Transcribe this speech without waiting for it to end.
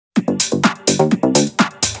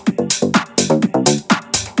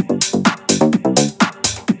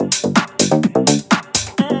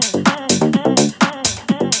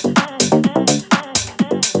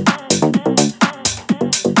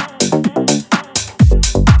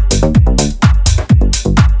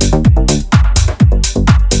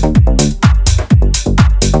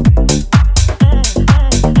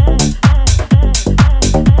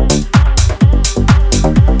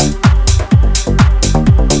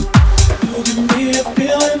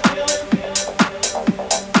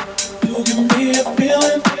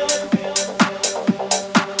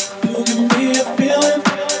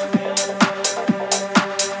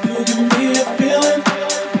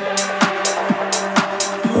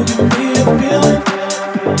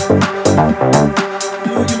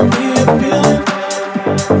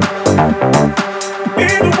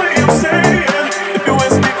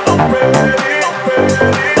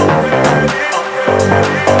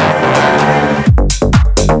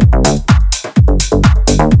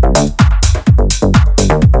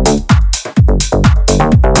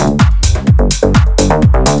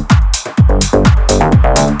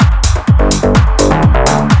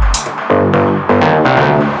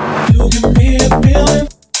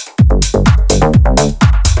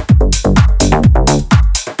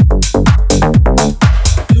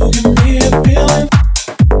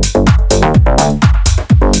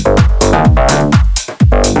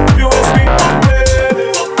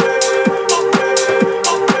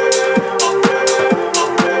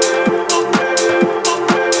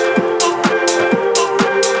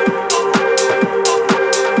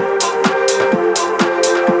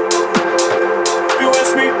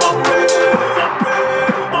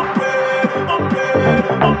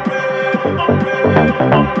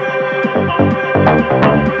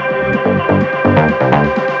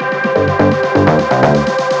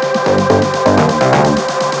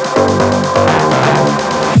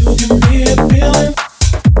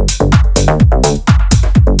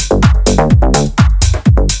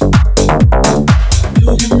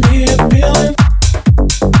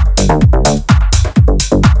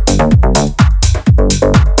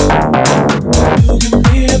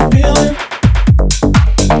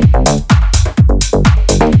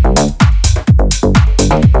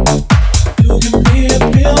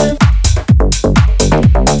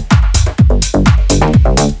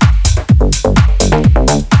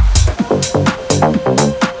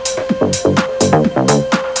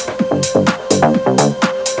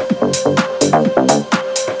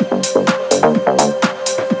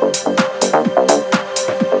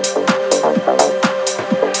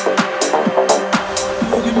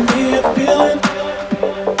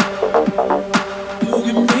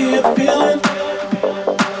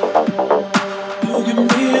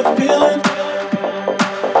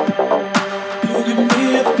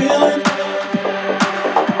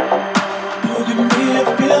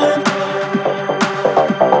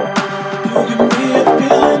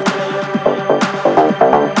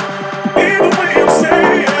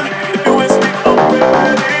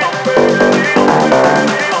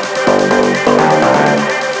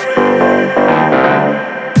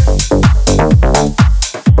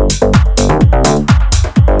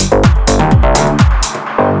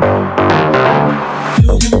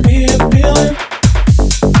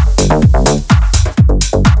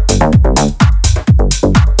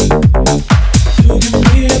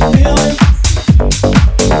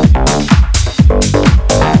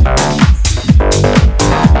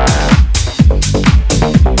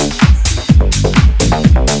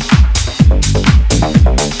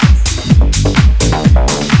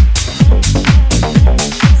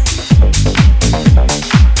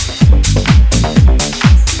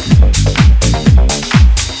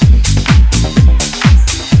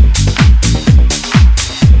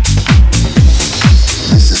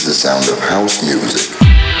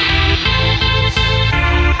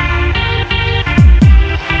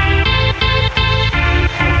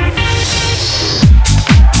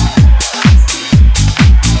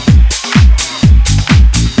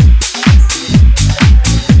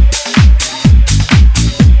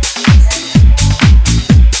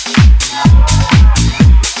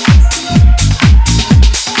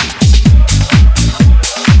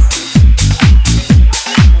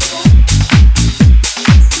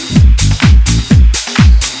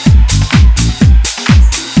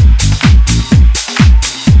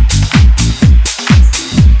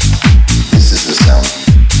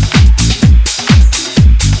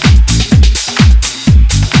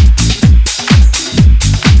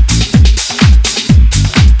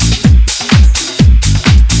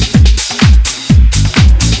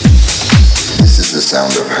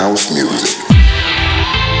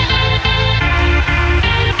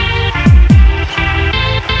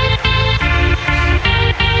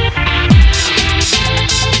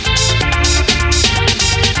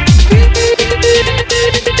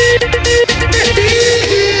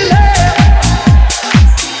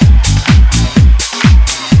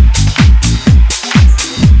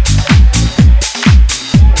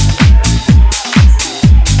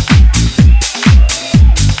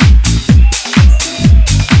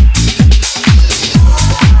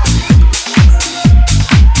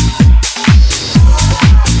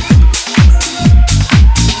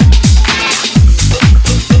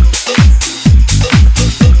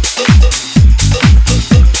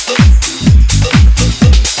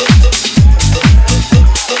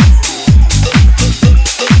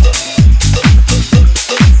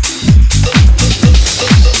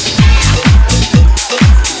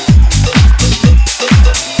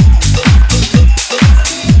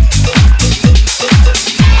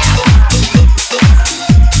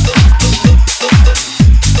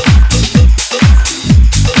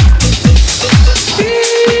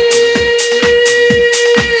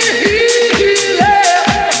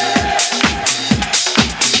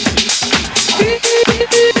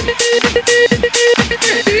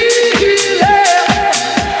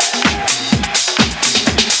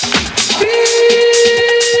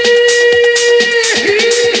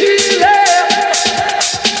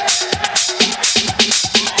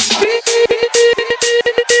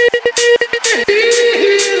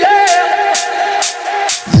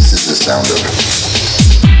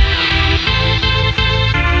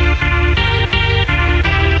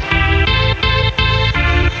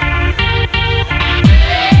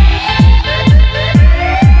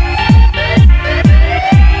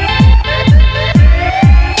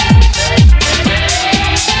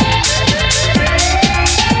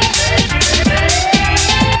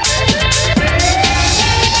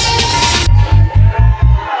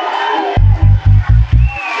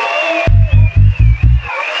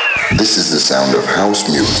sound of house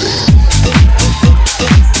music.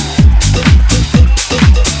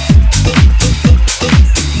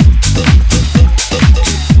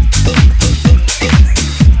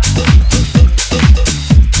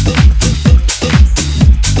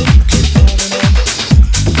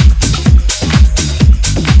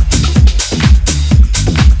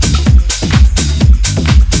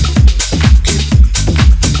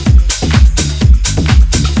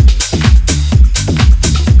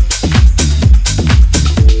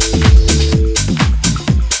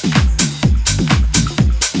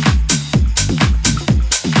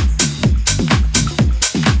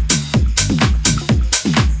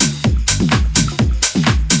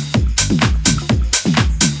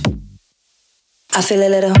 I feel a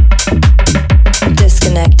little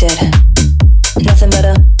disconnected. Nothing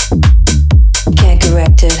better, can't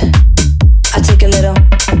correct it. I take a little,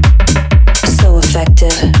 so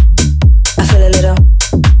effective. I feel a little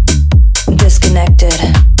disconnected.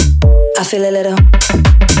 I feel a little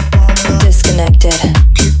disconnected.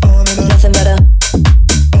 Nothing better,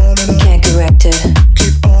 can't correct it.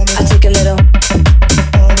 I take a little,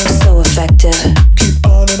 so effective.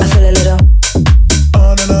 I feel a little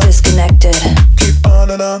disconnected. On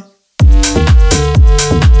and on.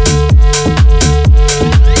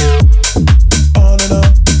 On and on.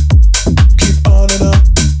 Keep on and on.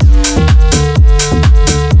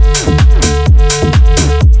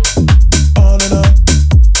 On and on.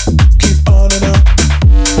 Keep on and on.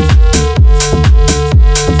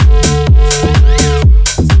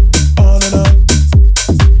 On and on.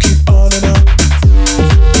 Keep on and on.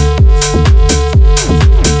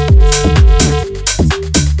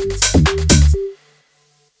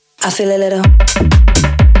 I feel a little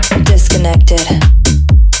disconnected.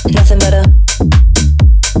 Nothing better,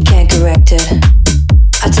 can't correct it.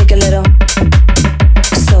 I take a little,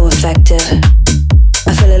 so effective.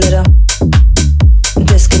 I feel a little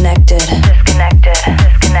disconnected. Disconnected, disconnected,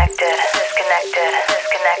 disconnected, disconnected,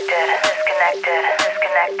 disconnected, disconnected,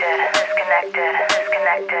 disconnected, disconnected,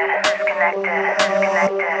 disconnected, disconnected,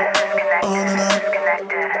 disconnected, On and on.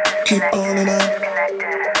 disconnected, Keep on and on.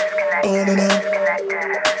 On and on.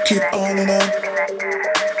 Keep on and on.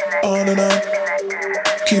 On and on.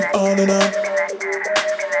 Keep on and on.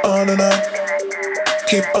 On and on.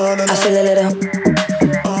 Keep on and on. I feel a little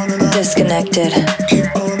On and on. disconnected.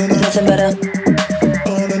 Keep on and on. Nothing better,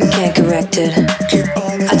 On and on. can't correct it. Keep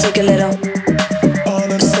on and I on. take a little, On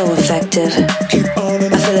and on. so effective. Keep on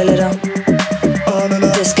and I on. feel a little On and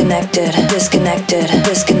on. disconnected, disconnected,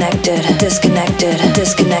 disconnected, disconnected,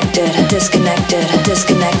 disconnected, disconnected,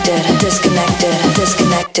 disconnected, disconnected,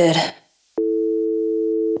 disconnected.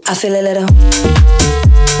 I feel a little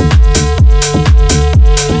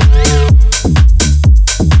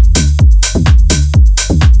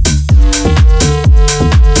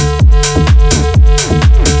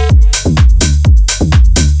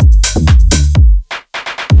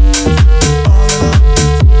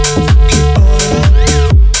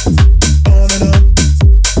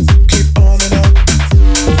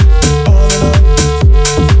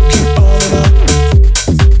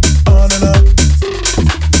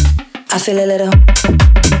I feel a little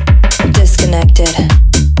disconnected.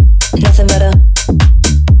 Nothing better,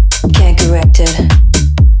 can't correct it.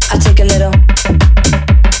 I take a little,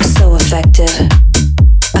 so effective.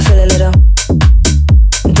 I feel a little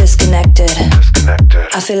disconnected.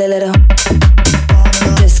 I feel a little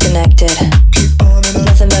disconnected.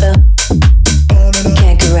 Nothing better,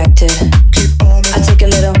 can't correct it. I take a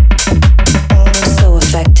little, so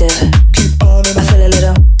effective. I feel a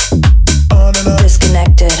little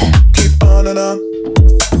disconnected. On and on.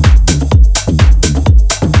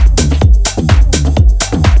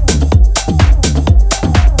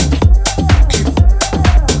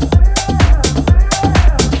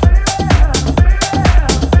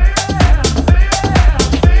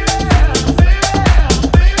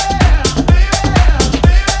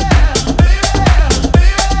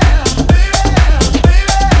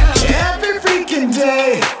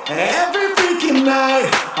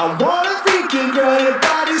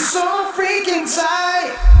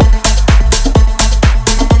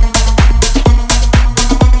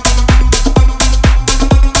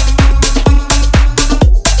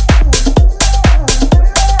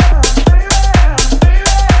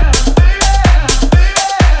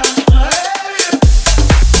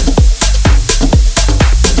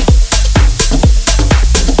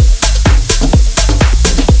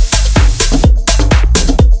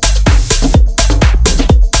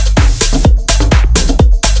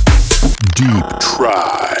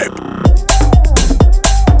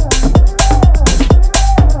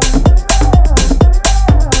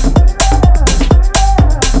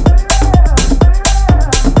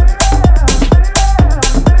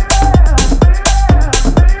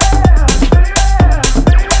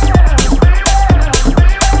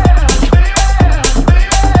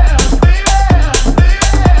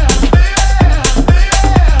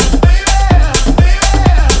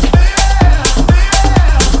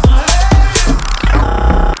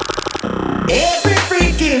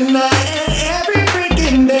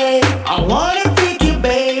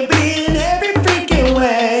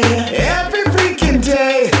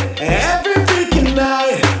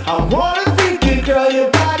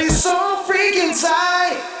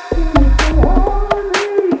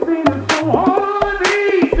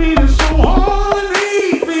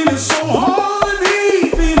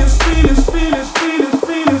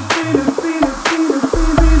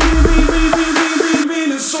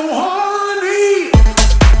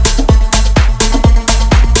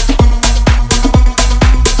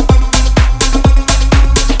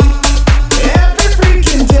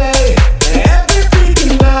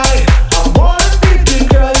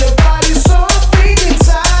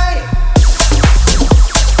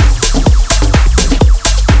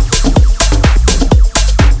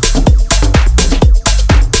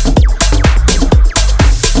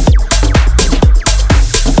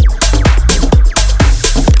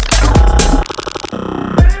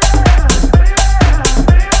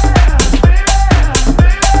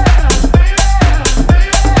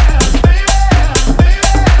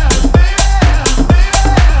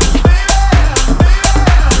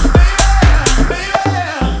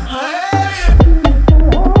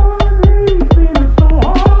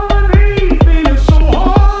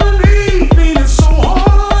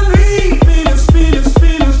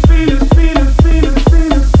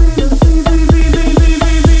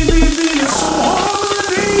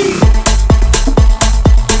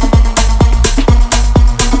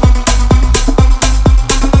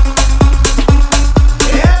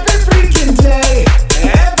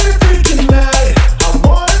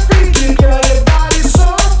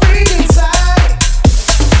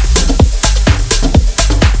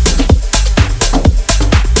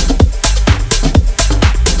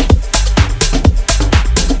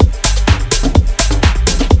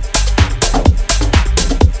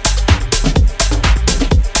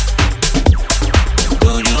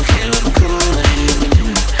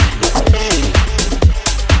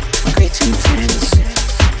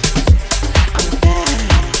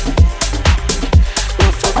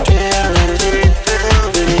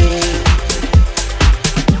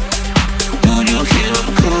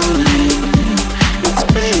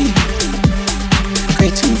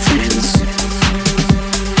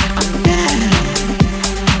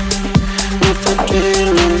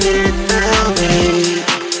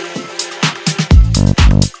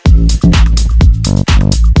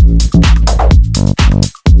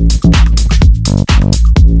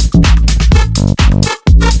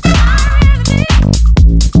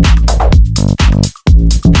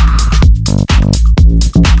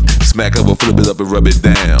 Smack up or flip it up and rub it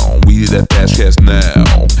down. We that fast cash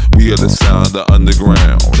now. We are the sound of the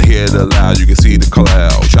underground. Hear the loud, you can see the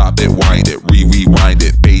cloud. Chop it, wind it, rewind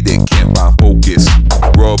it, fade it, can't find focus.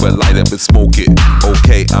 Roll it, light up and smoke it.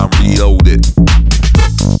 Okay, I'm reloaded.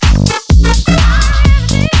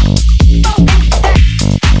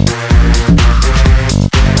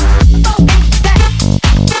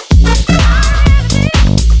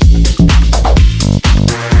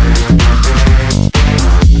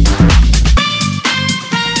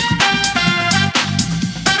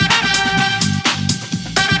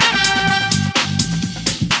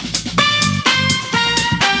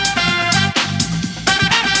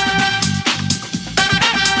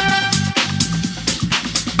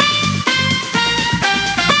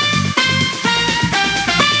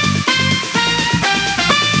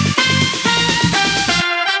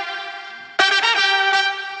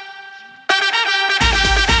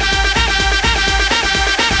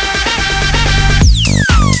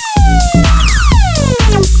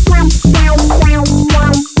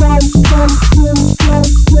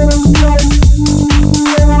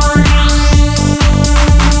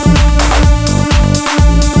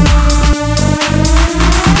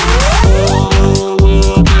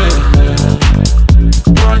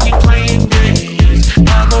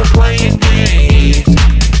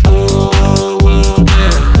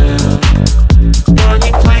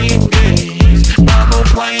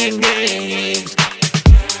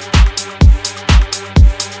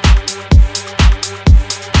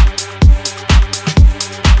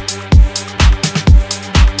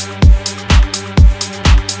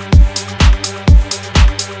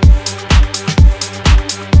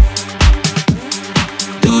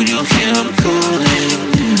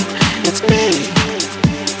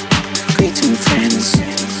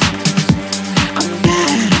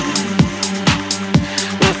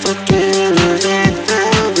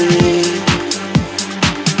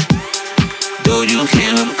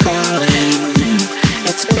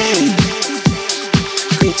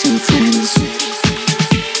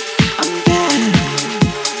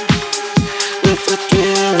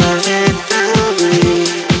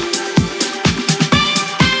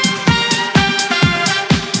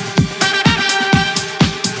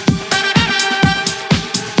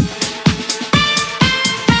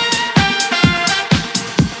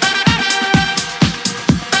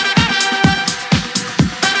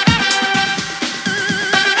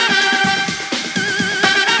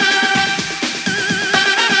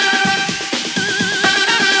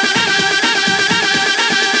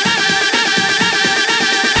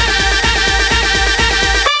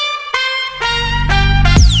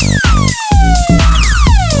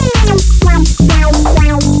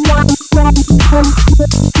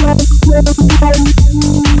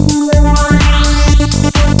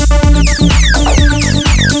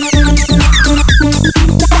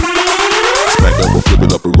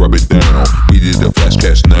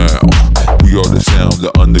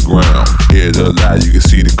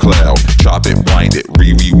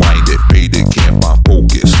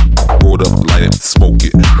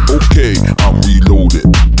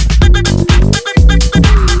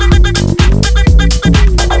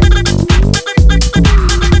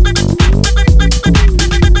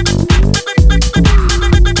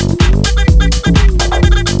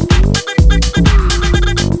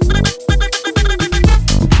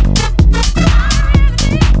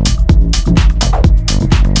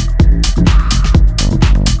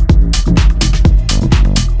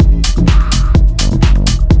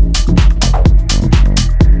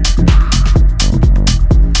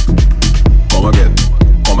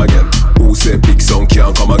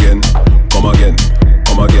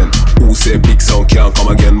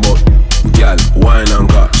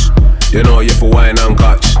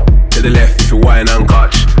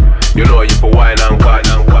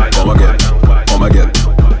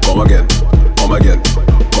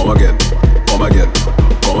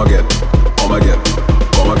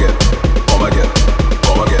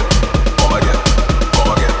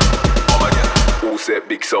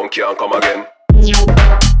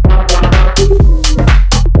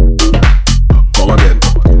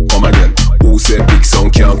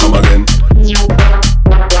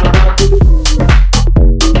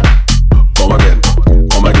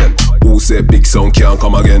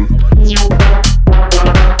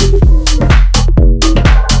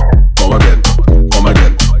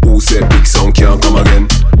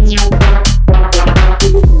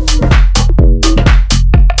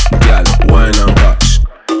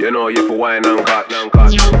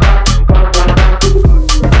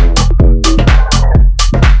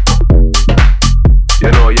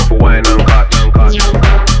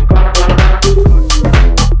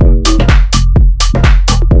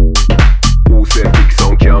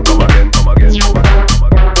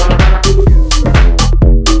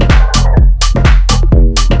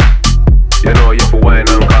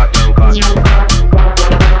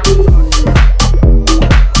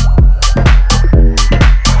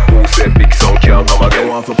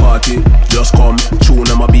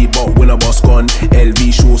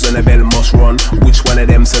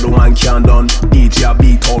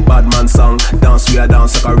 Dance, we a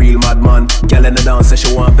dance like a real madman. Girl in the dance, say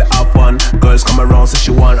she want to have fun. Girls come around, say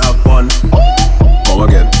she want to have fun. Come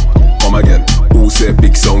again, come again. Who say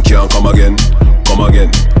big sound can't come again? Come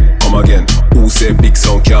again, come again. Who say big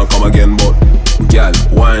sound can't come again? But girl,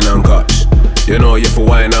 wine and catch. You know you for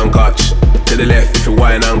wine and catch. To the left if you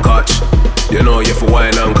wine and catch. You know you for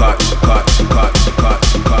wine and catch. Catch, catch,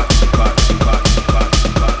 catch, catch, catch, catch, catch,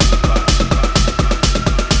 catch.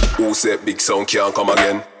 Who say big sound can't come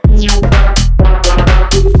again?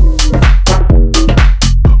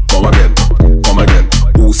 Come again, come again.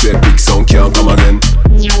 Who say big sound can't come again?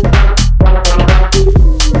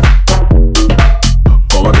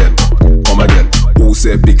 Come again, come again. Who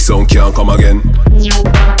say big sound can't come again?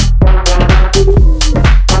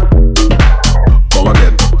 Come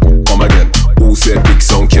again, come again. Who say big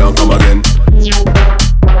sound can't come again?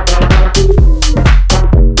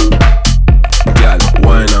 Girl,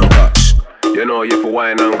 wine and catch. You know you for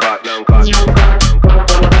wine and catch, and catch, and catch, and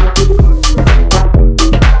catch.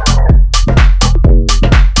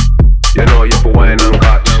 You know you for wine and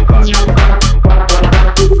catch, and catch, and catch, and catch.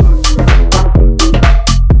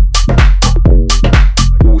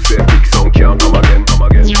 Who say big sound can't come again? Come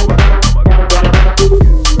again, come again, come again.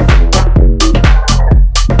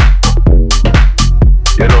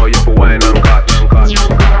 You know you for wine and catch, and catch,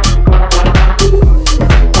 and catch, and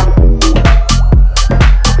catch.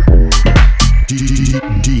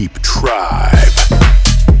 Deep Tribe.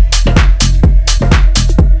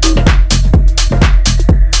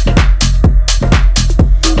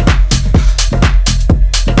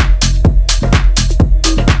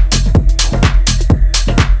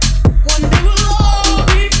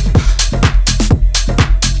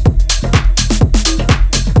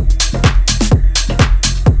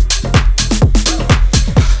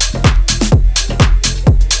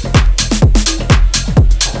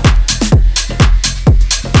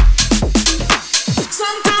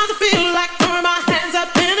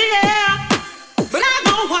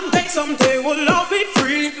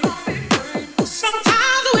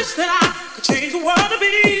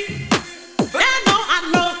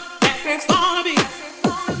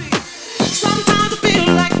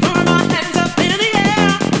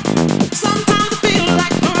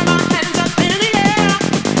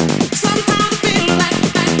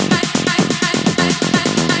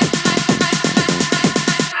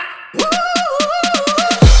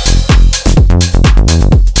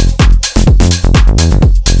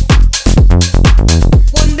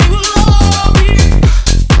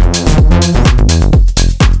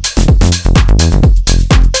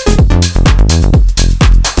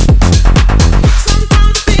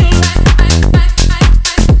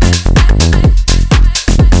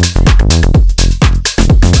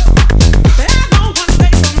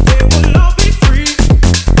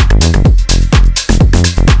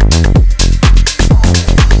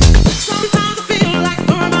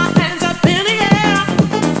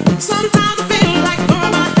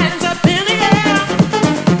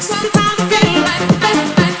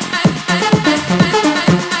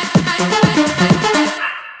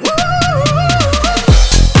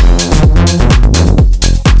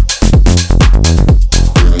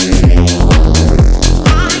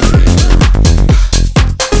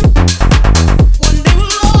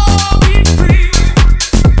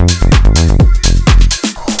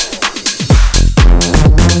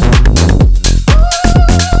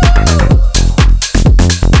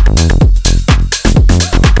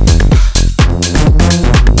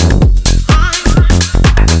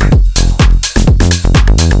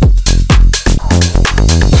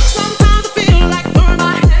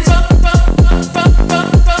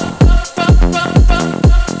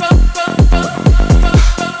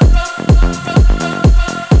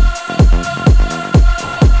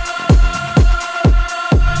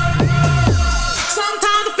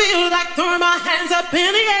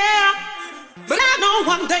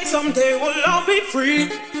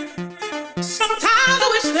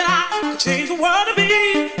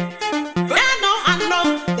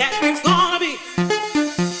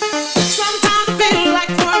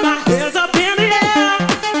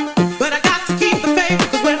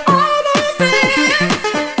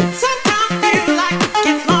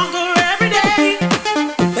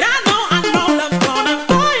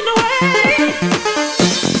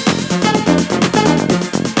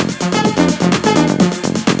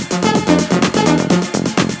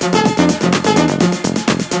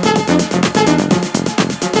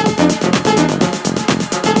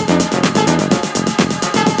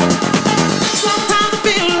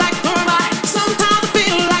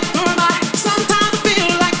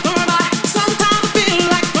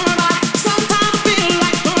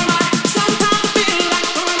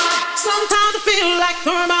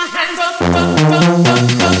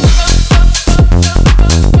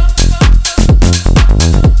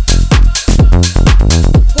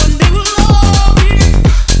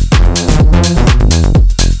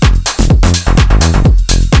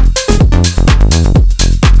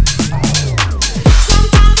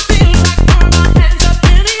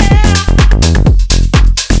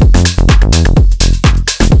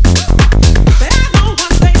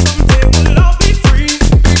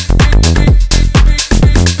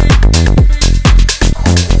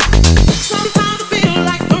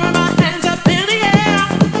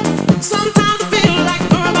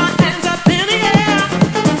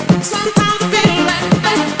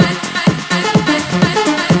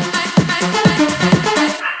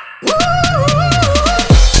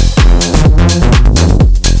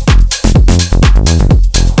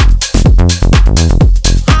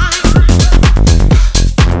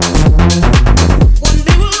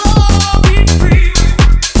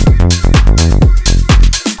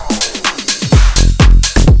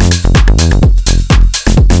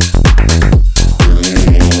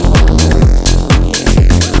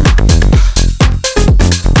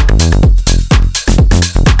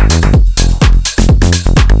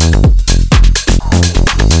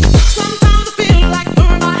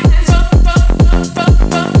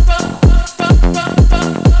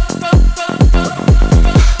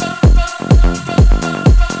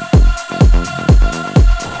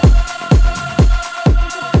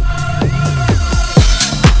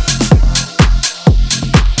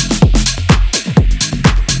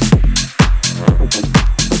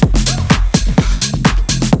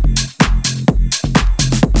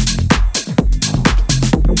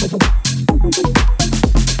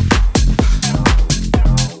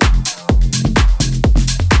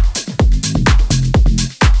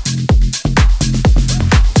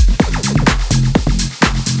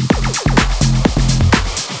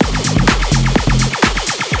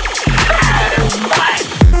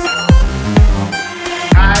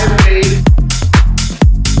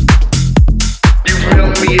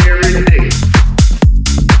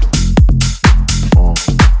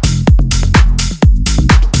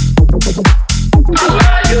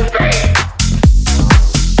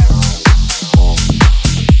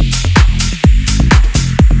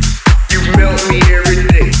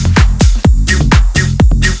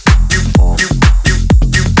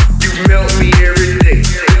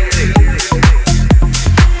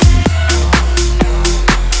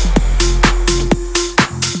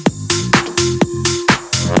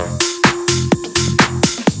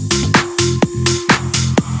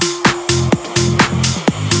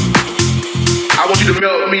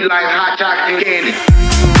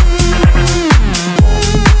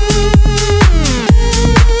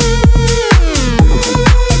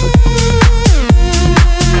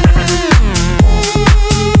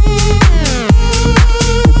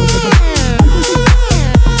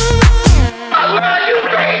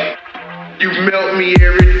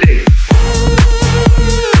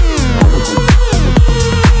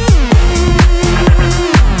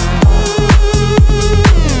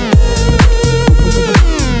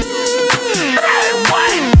 What?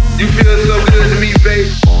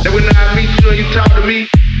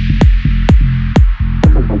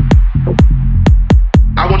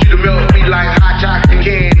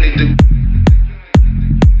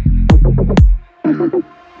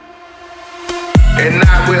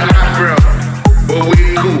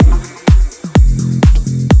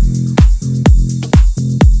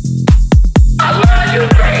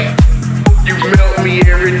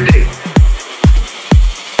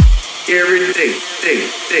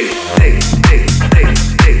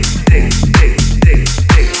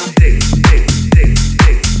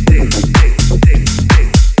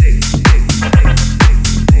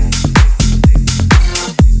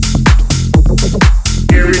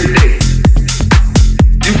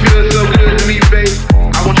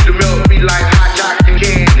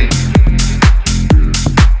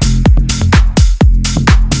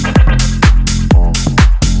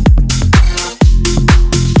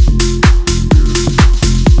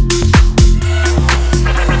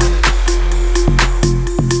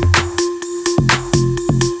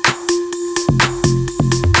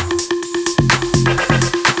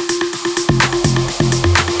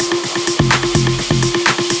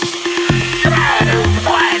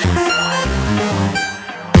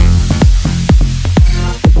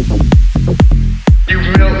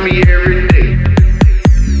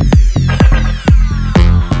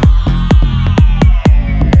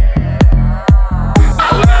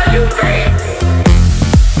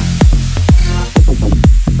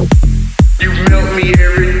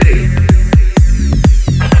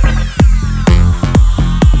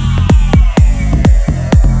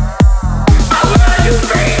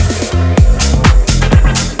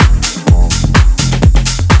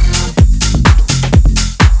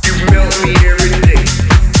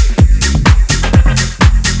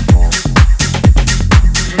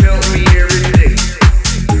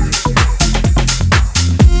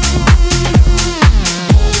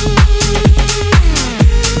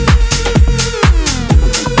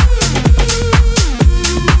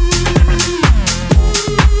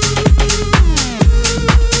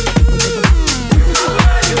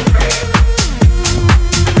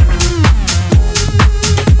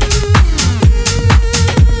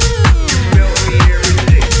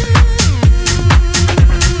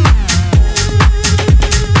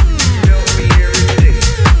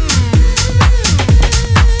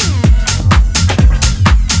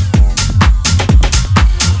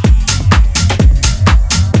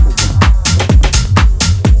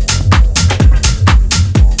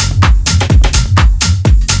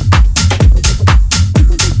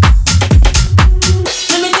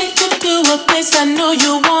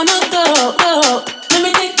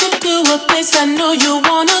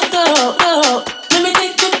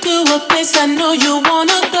 a place I know you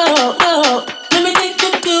wanna go. Let me take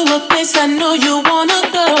you to a place I know you wanna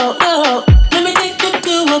go. Let me take you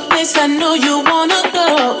to a place I know you wanna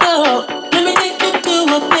go. Let me take you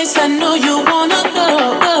to a place I know you wanna go.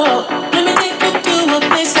 Let me take you to a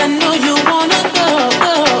place I know you wanna go.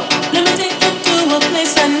 Let me take you to a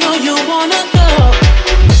place I know you wanna go.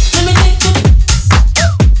 Let me take you.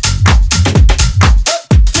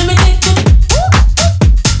 Let me take you.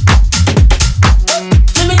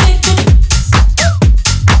 Let me take you.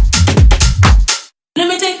 Let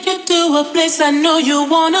me take you to a place I know you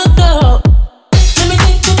wanna go. Let me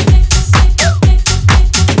take you. Let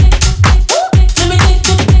me take you. Let me take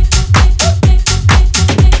you.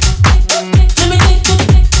 Let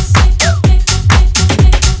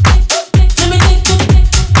me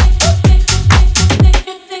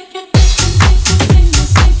take you.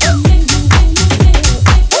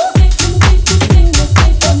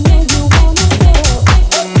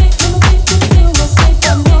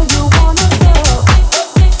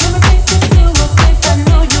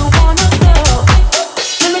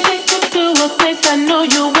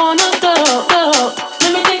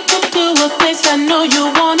 I know you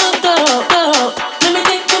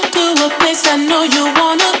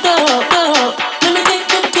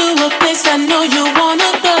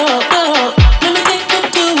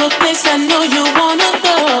wanna go.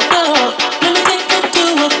 Let me take you.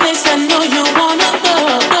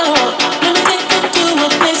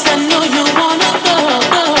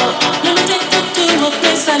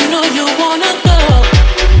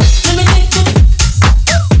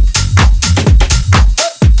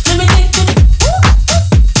 Let me take you.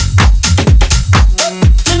 Let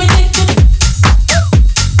me take you.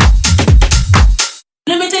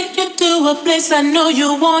 Let me take you to a place I know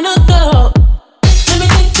you wanna go.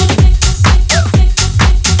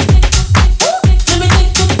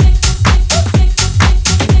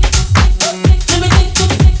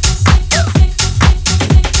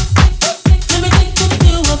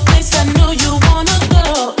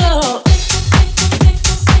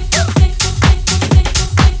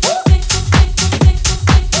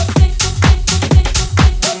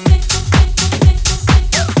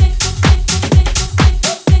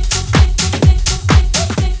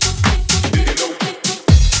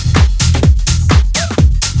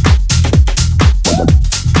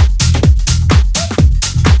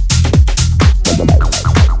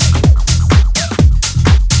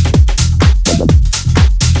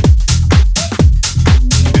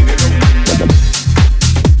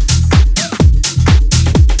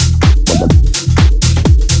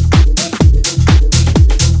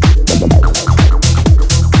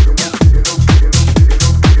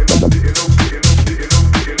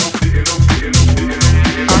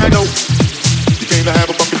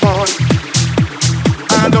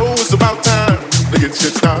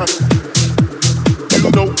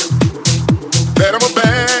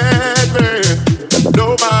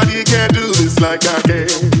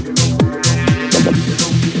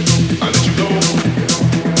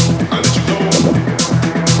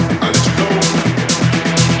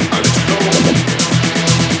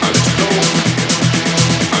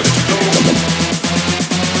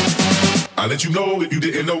 I'll let you know if you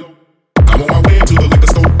didn't know. I'm on my way to the liquor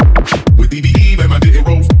store with DVE and my didn't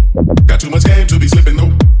roll. Got too much game to be slipping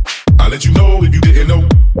though. I'll let you know if you didn't know.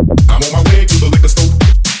 I'm on my way to the liquor store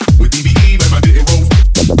with DVE and my didn't roll.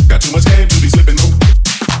 Got too much game to be slipping though.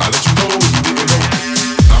 I'll let you know if you didn't know.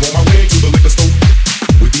 I'm on my way to the liquor store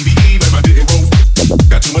with DVE and my didn't roll.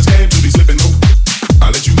 Got too much game to be slipping though. I'll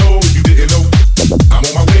let you know if you didn't know. I'm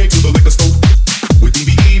on my way to the liquor store with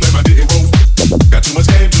DVE and my didn't roll. Got too much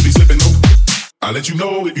game to be slipping though. I'll let you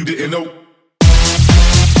know if you didn't know.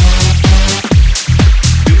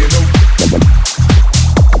 Didn't know.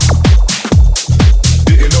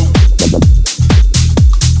 Didn't know.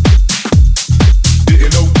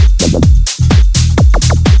 Didn't know.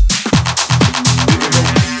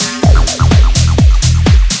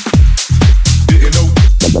 Didn't know.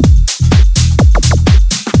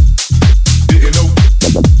 Didn't know.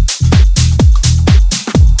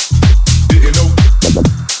 Didn't know.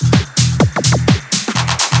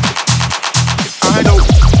 I know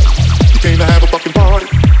you came to have a fucking party.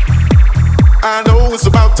 I know it's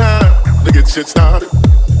about time to get shit started.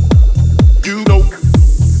 You know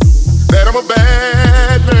that I'm a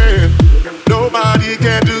bad man. Nobody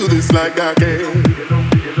can do this like I can.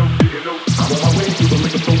 I'm on my way to the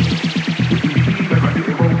liquor store.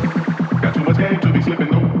 Got too much game to be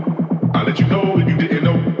slipping though. I'll let you know if you didn't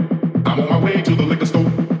know. I'm on my way to the liquor store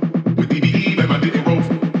with DVE and my didn't roll.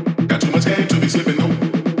 Got too much game to be slipping though.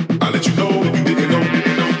 I'll let you know if you didn't know.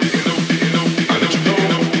 I'll let you know.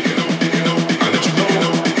 I'll let you know.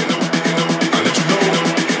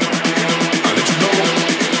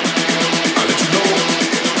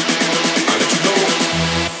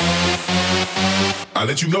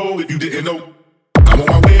 let you know if you didn't know. I'm on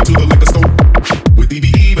my way to the liquor store with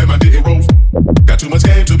DBE and my didn't roll. Got too much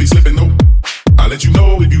game to be slipping, no. I'll let you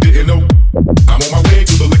know if you didn't know. I'm on my way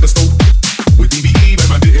to the liquor store with DBE and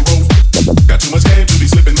my didn't roll. Got too much game to be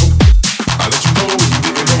slipping, no. I'll let you know if you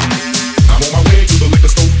didn't know. I'm on my way to the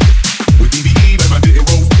liquor store with DBE and my didn't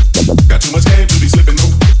roll. Got too much game to be slipping, no.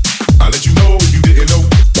 I'll let you know if you didn't know.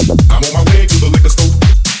 I'm on my way to the liquor store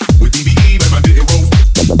with DBE and my didn't roll.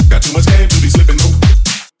 Got too much game to be slipping, no.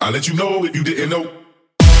 I'll let you know if you didn't know.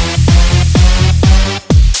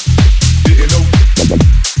 Didn't know.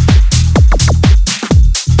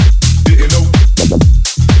 Didn't know.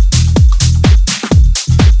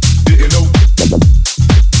 Didn't know.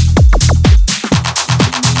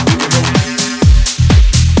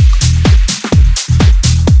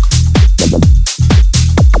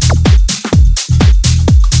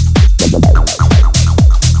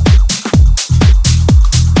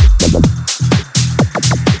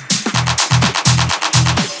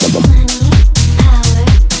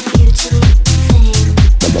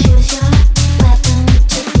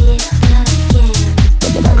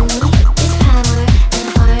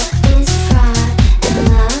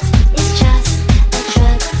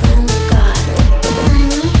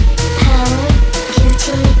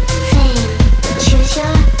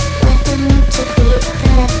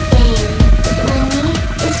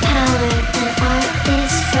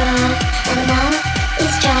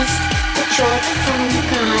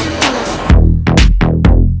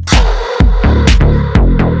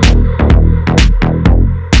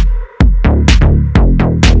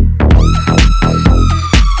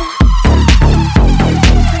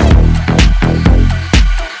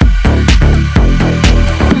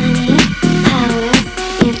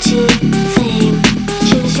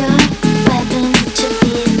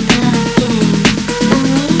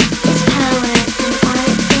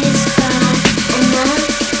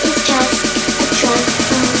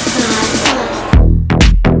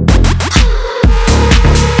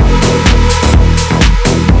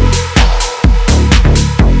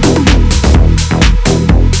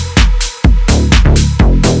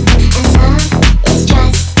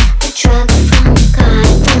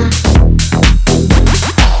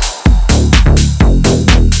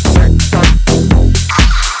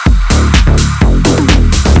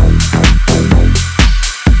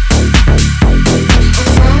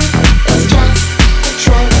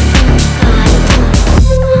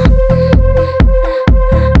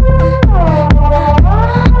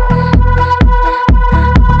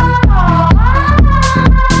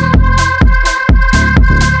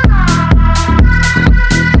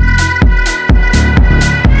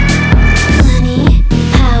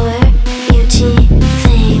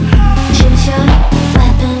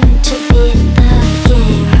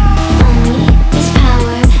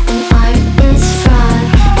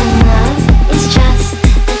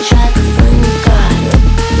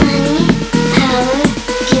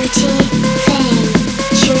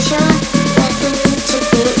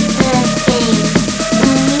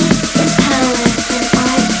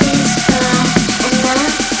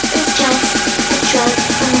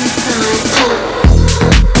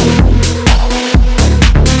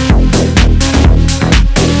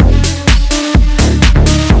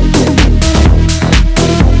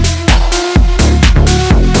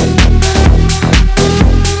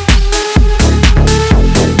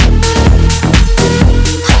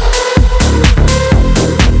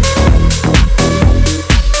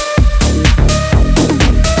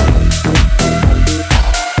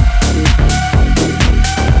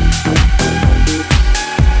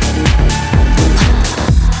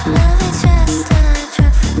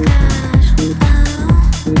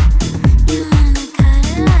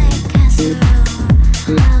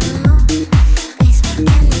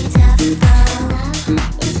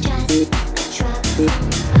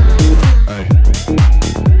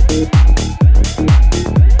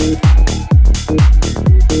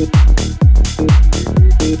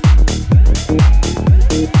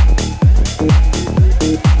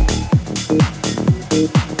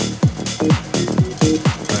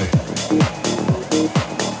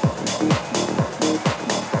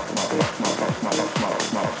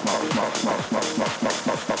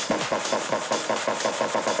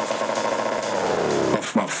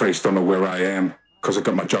 face, don't know where I am, cause I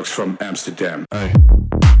got my drugs from Amsterdam. Aye.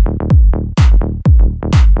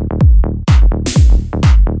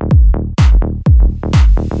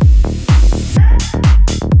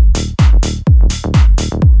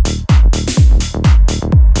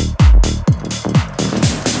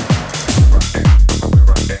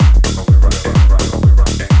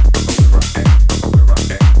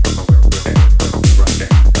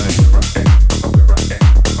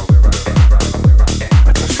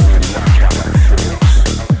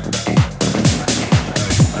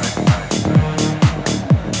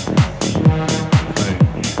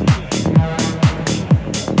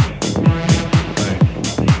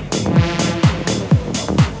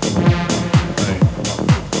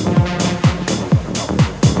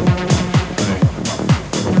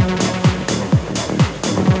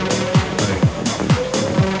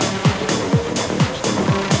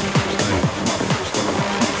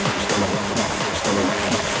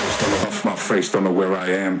 don't know where I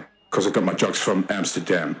am, cause I got my drugs from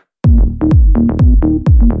Amsterdam.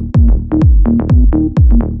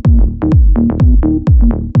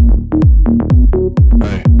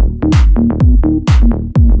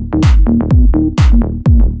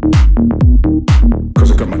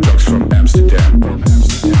 Cause I got my drugs from Amsterdam.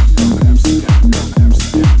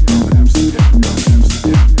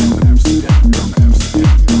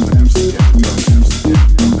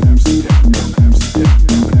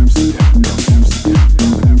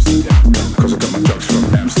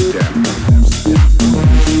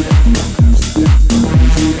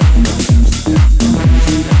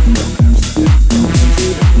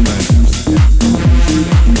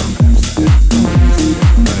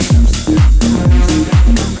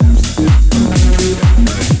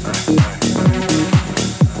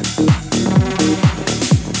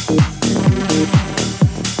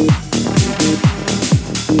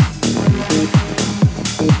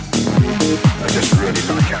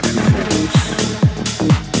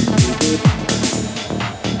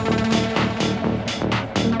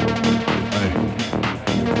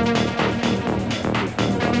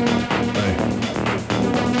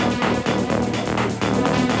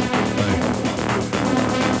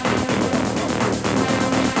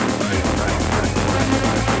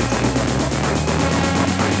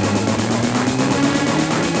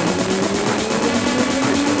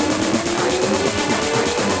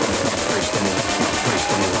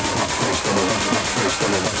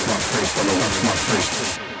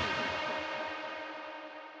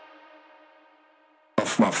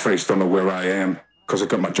 Don't know where I am, cause I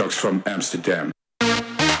got my drugs from Amsterdam.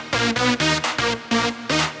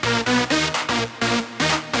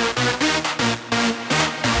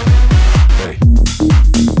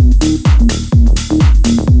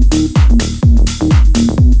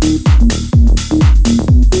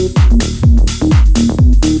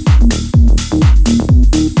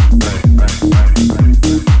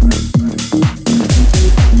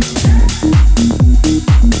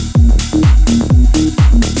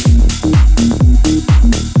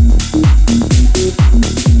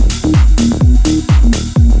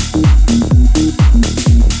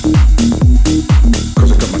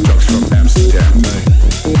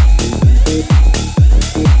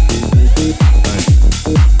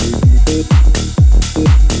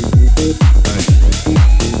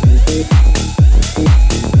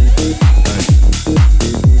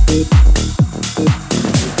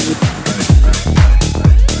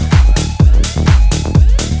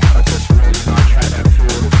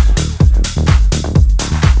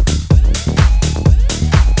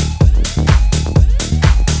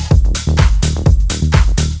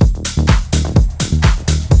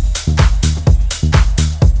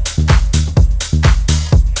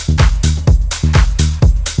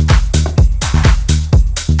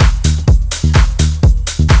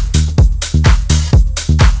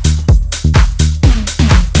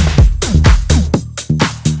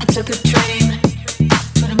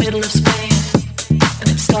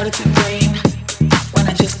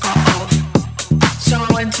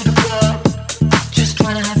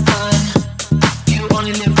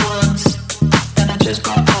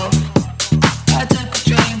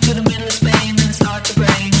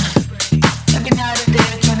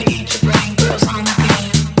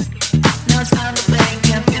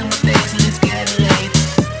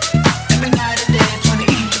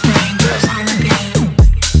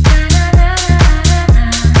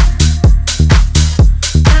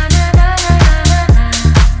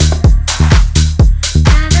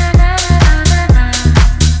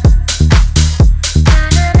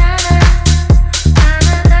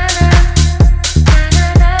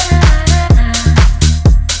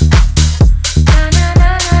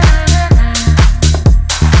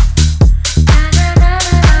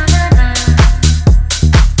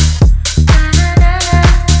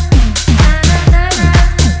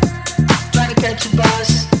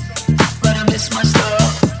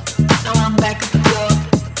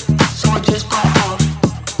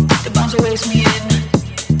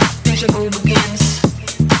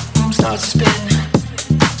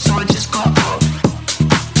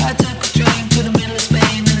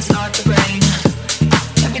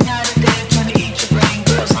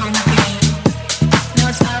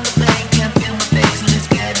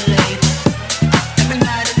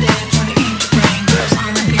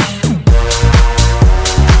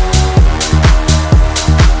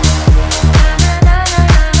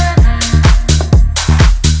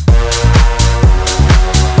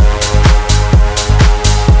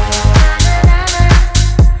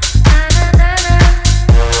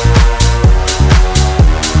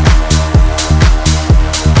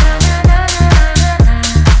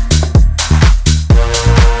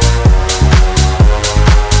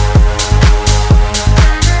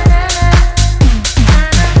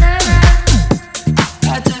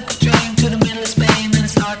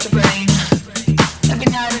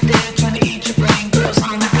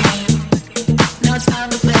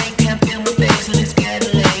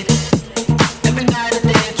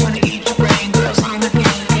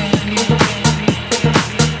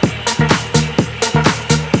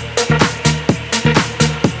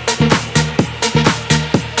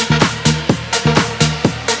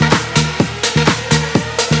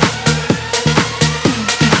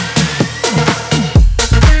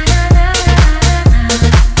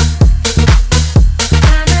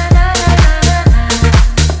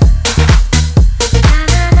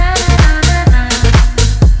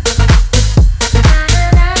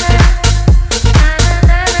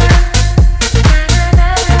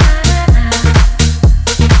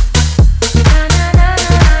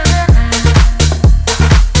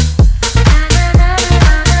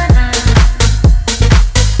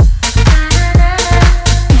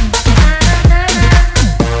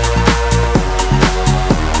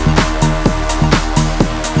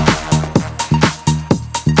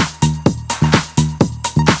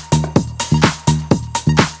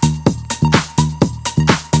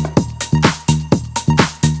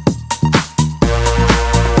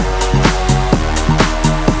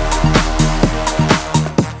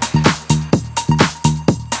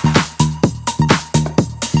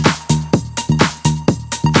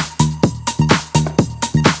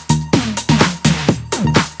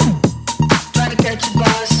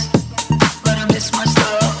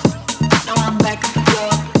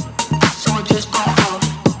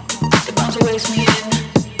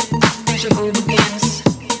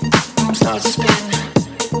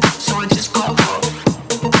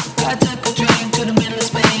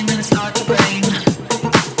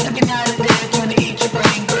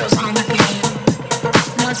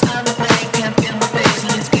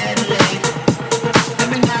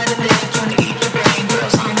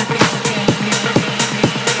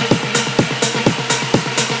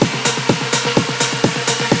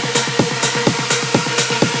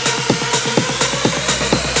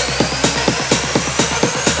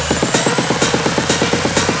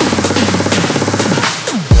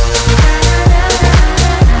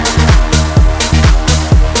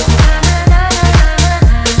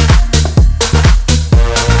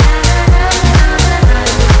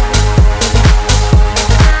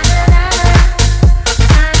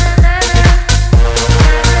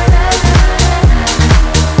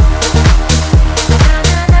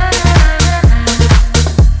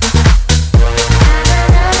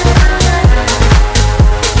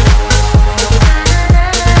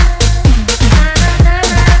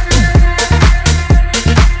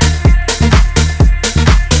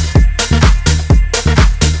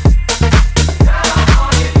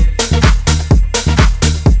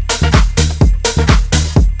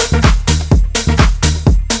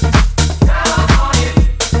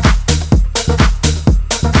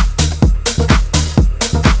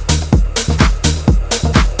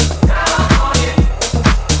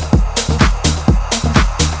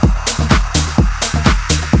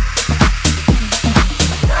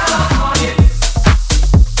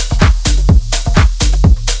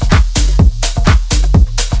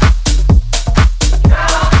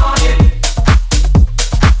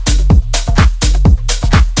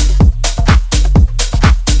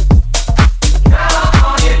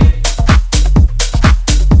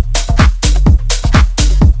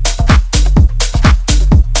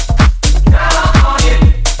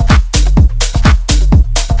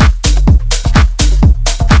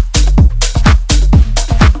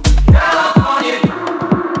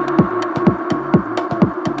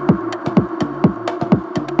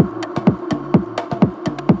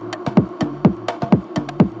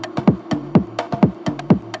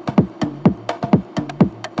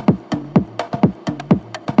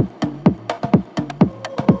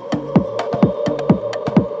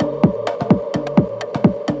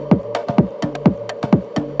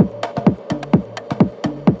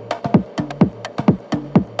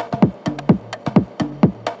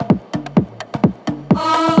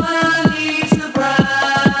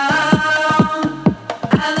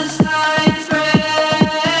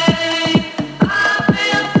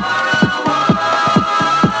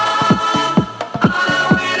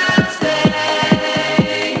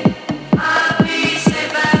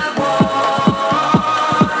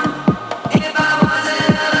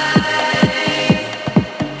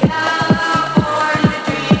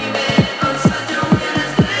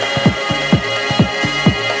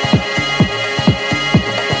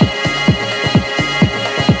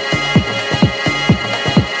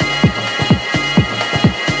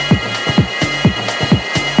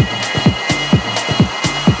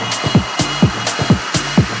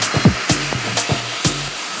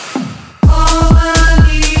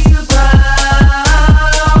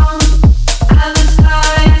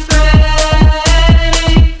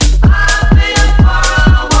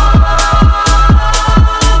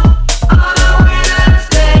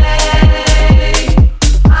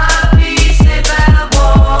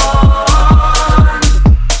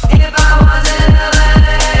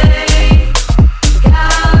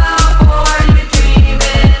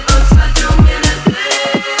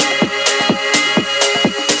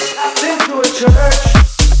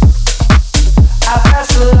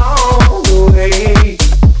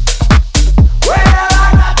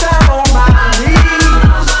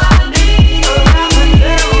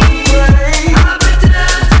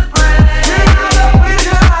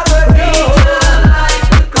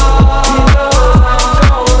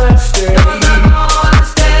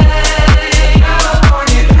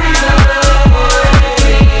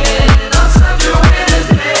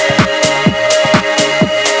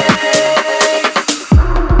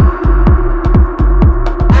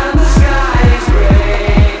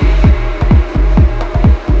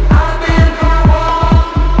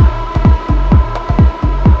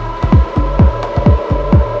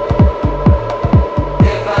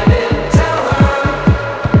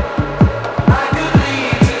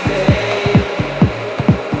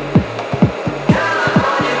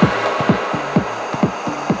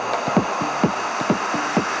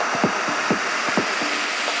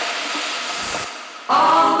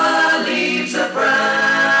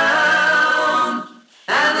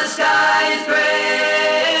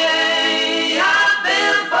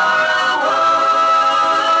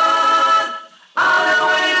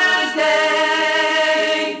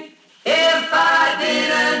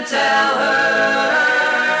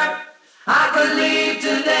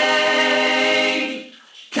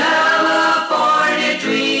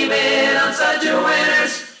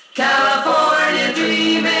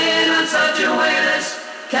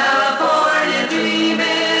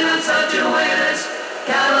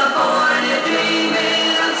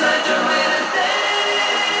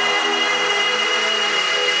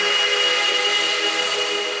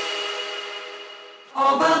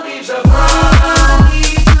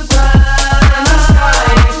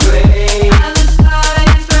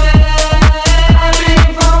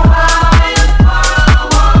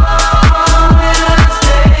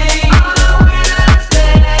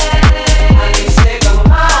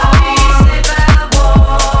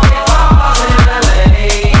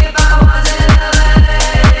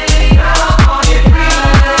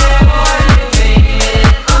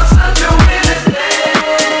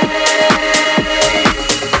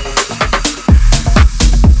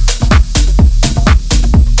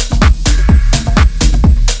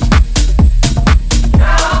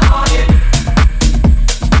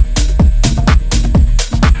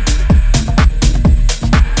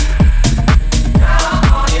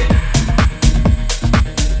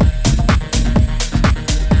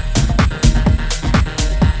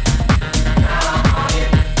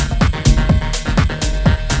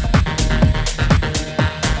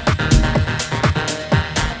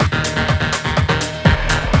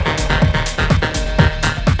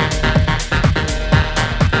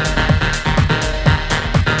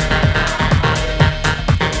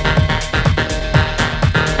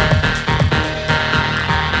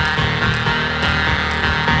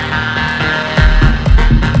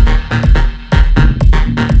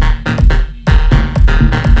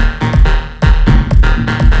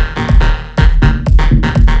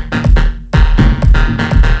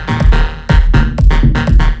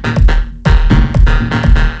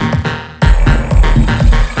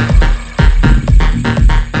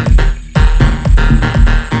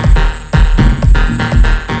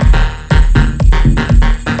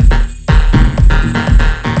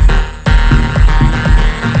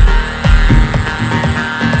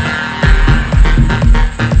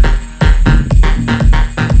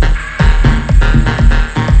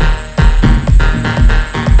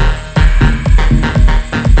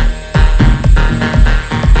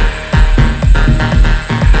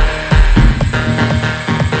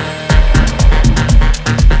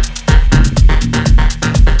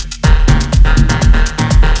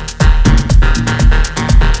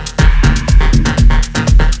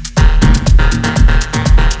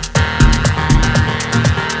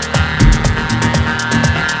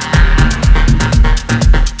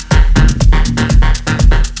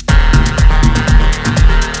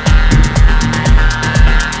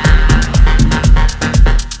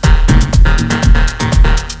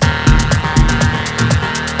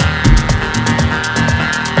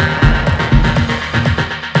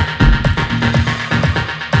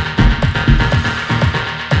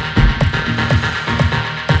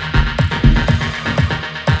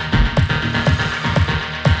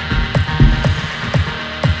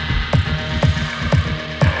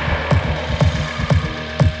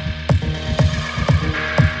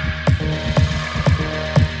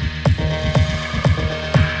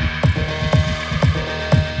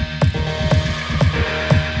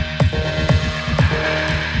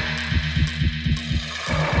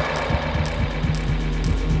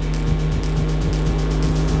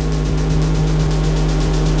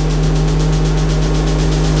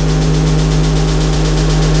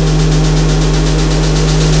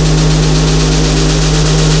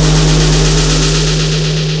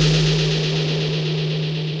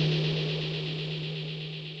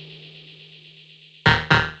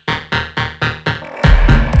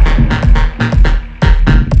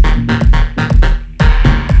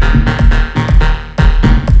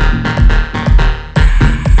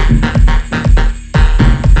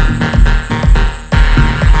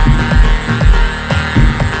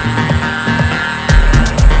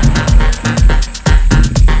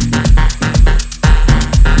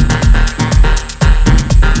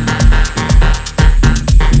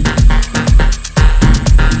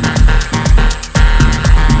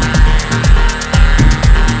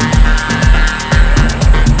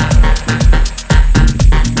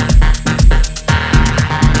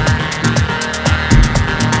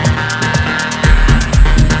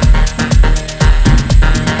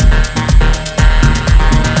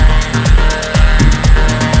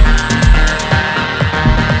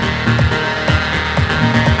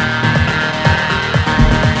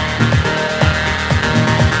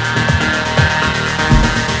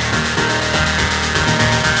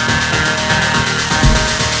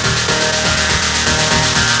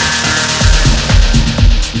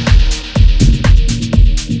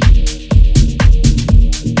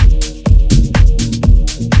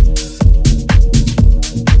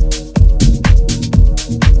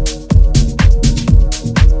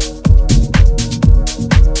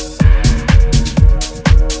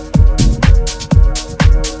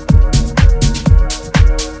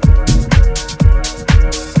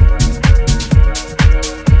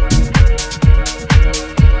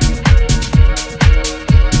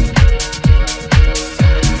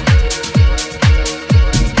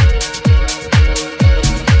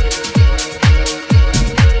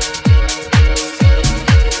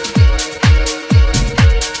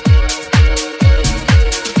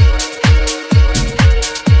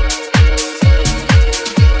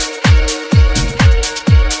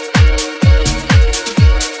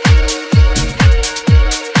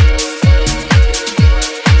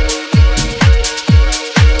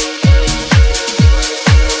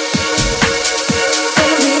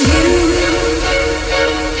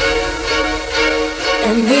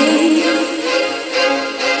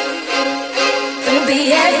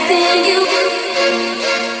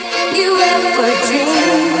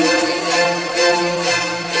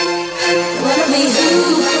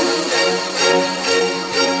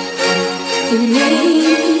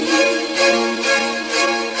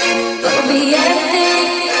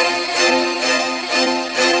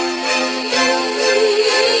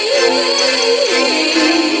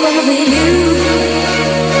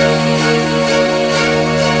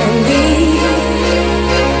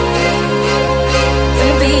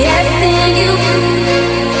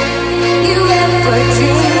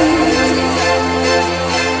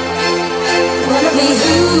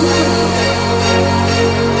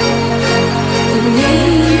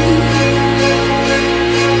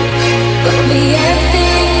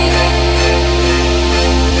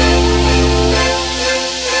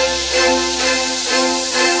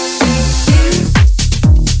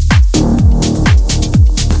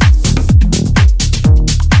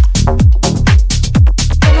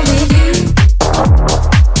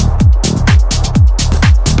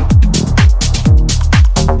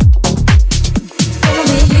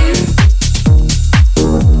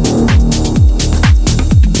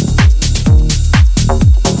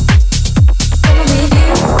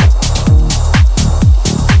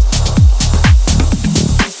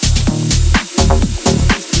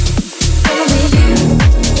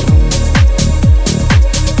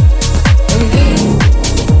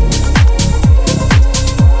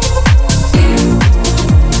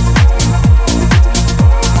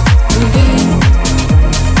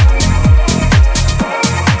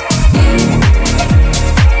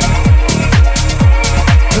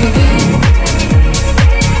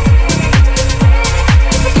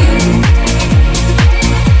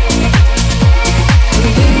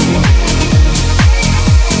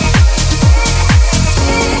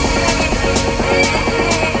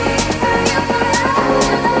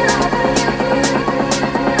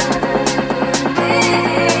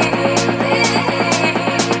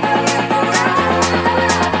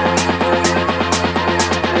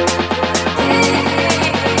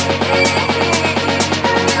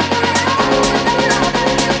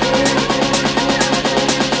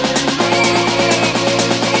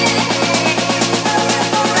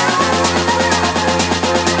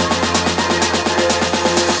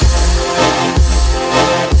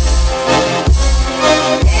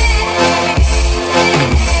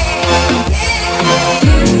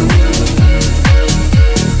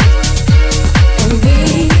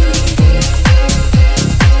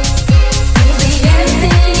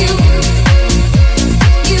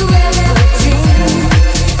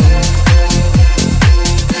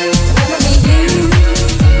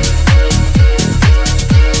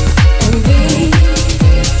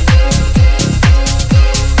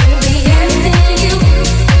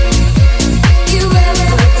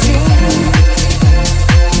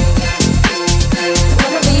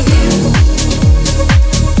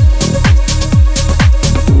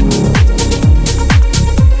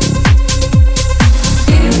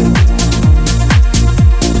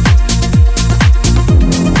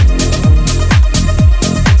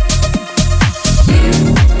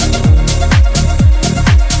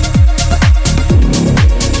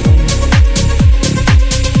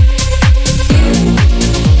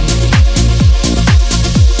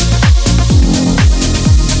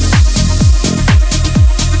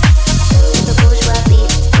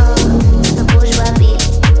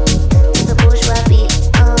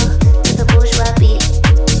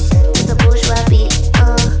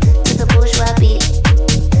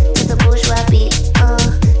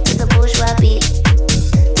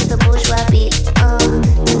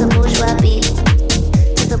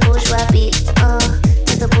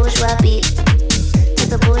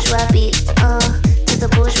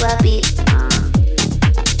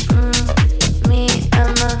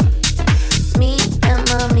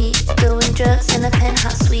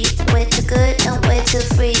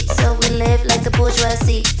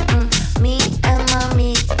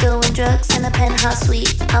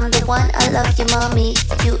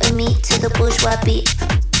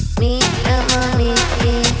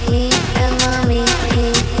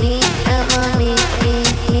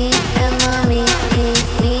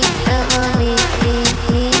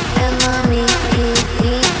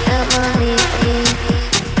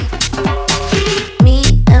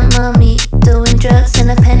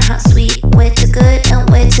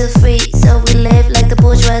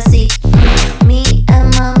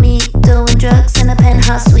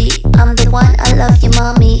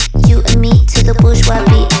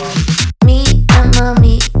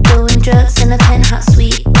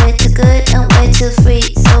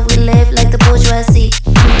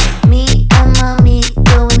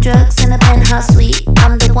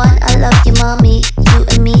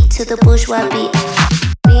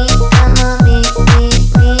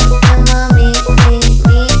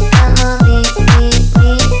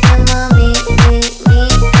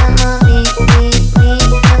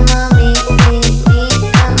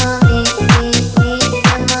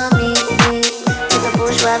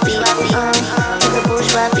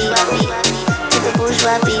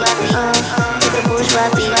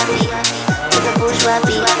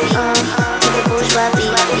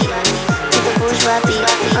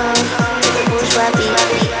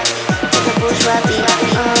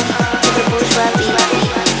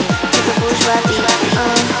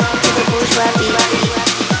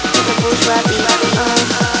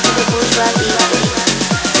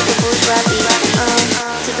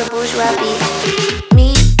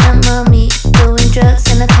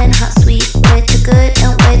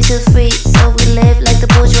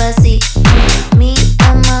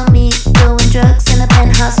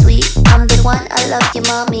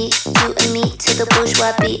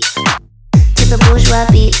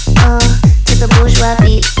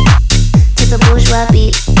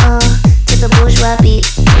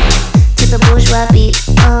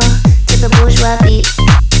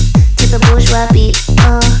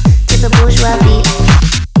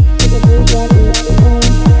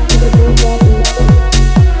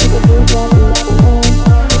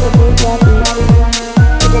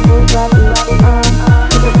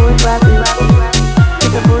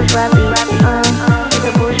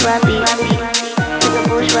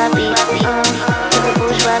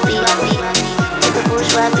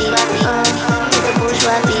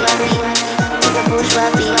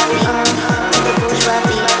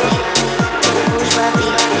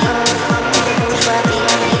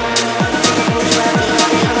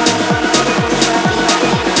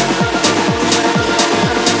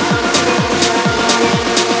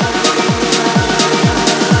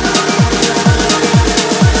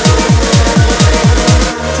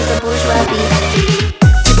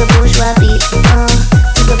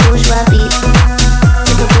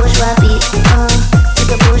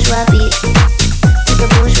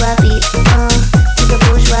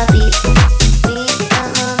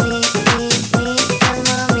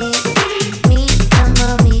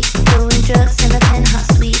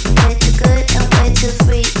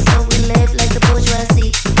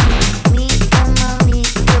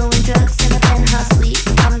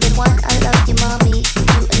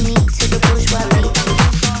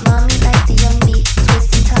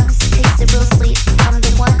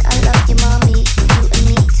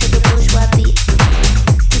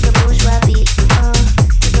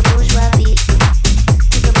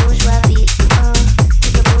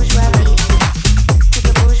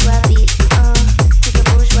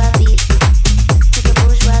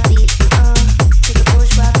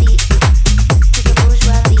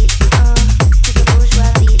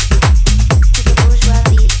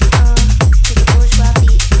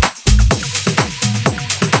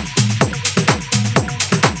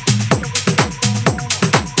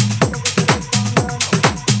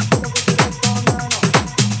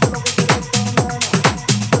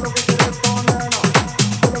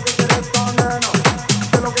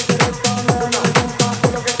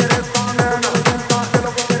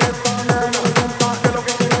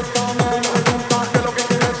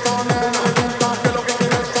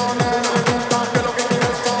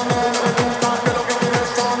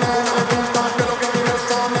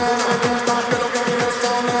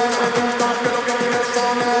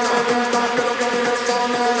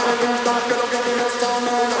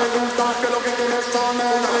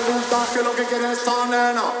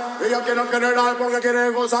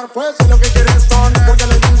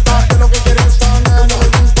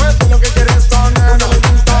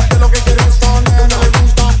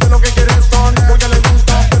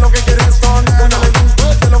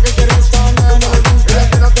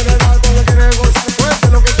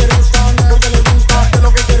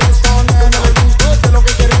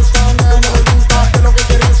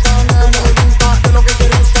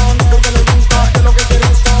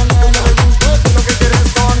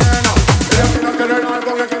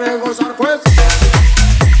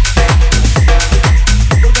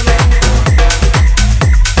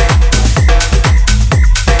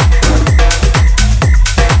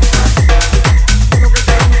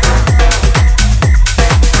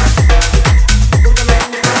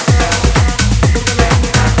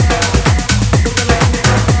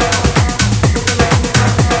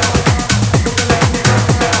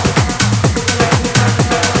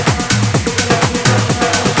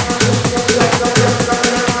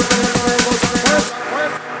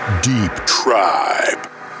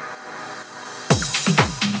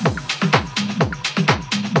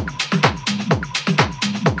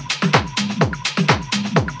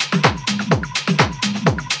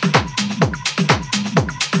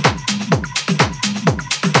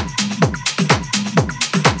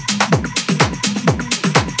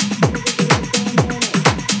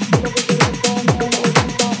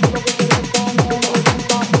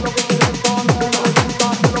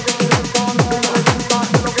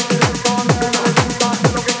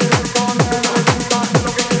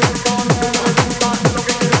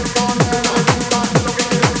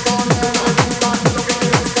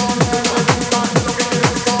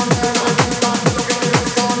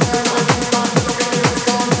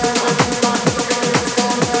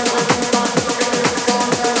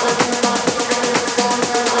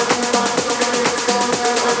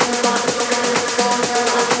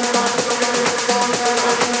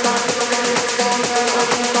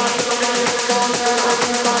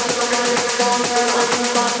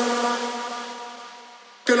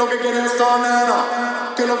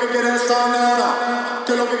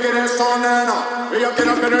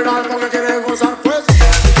 quiere tener algo que quiere gozar, pues.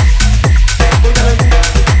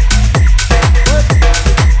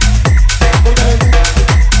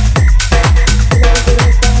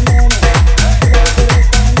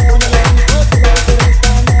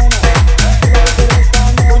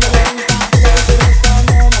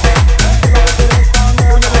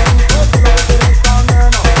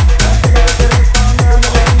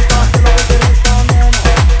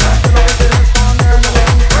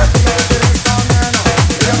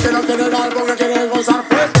 Algo que quiere gozar,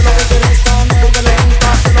 pues.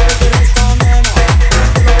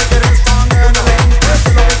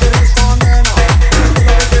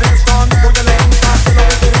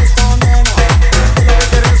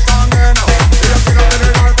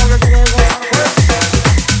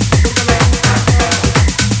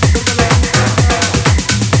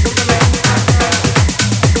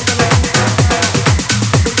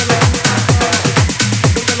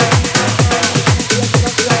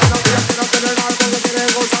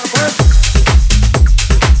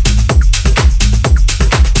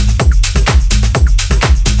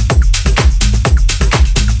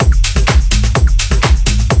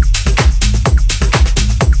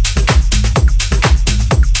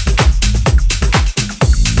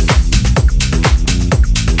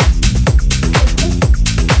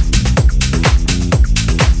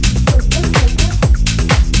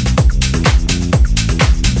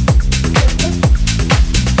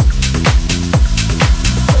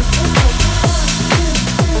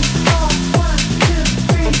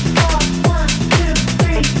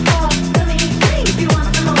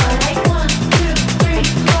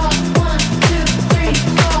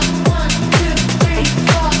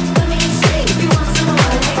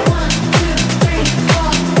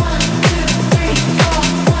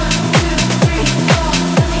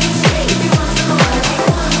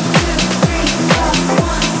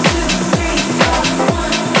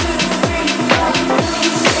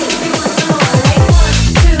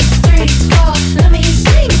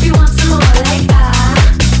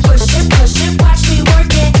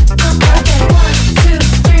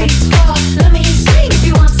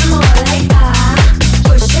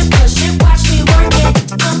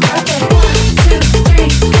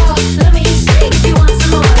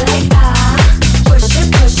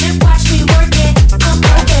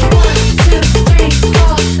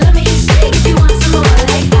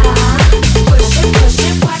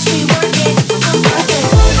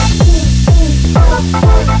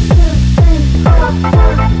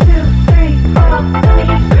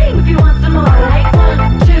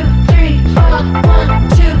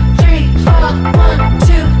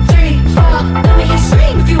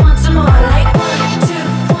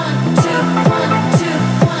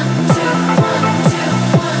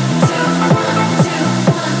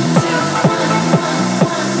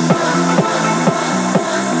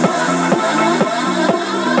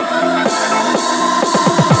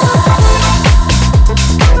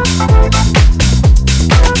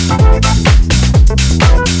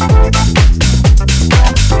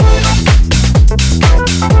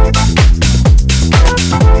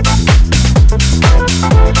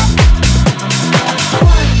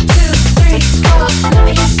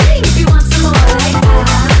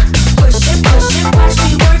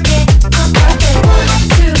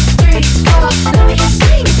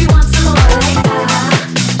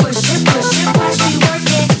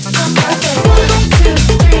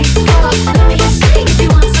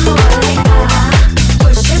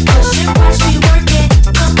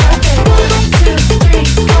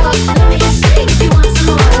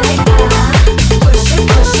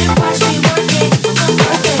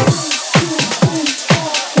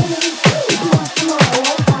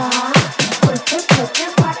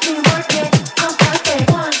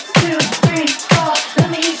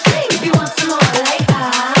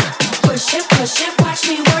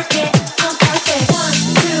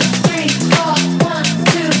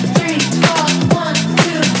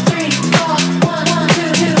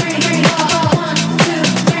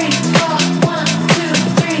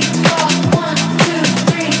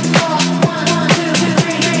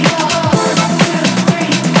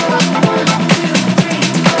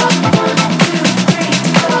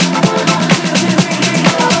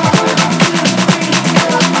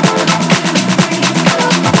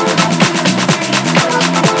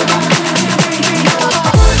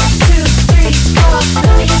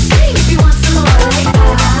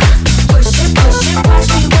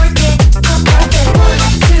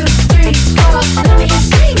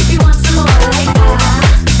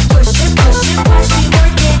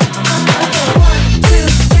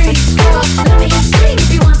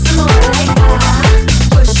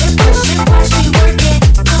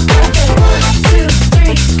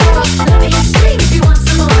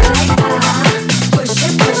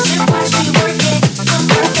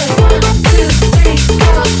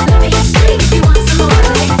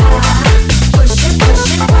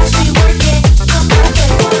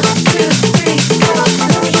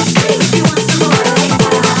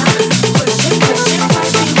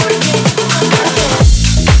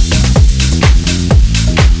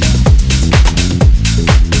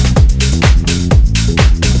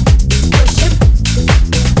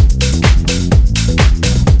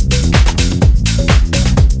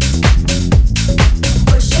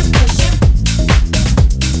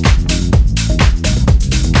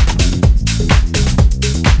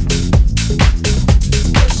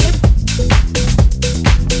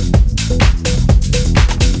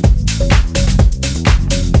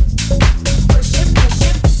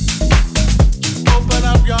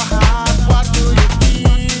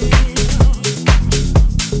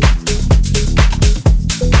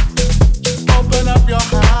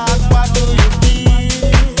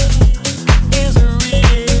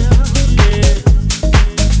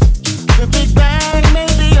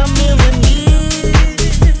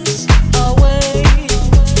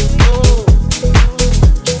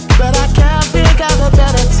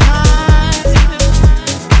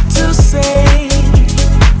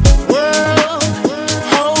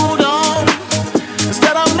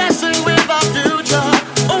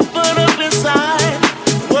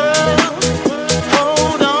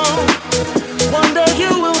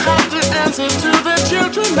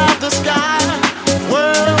 children of the sky.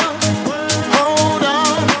 World, hold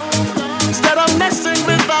on. Instead of messing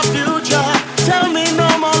with our future, tell me no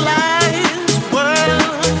more lies. World,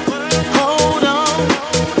 hold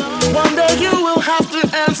on. One day you will have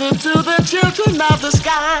to answer to the children of the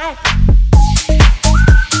sky.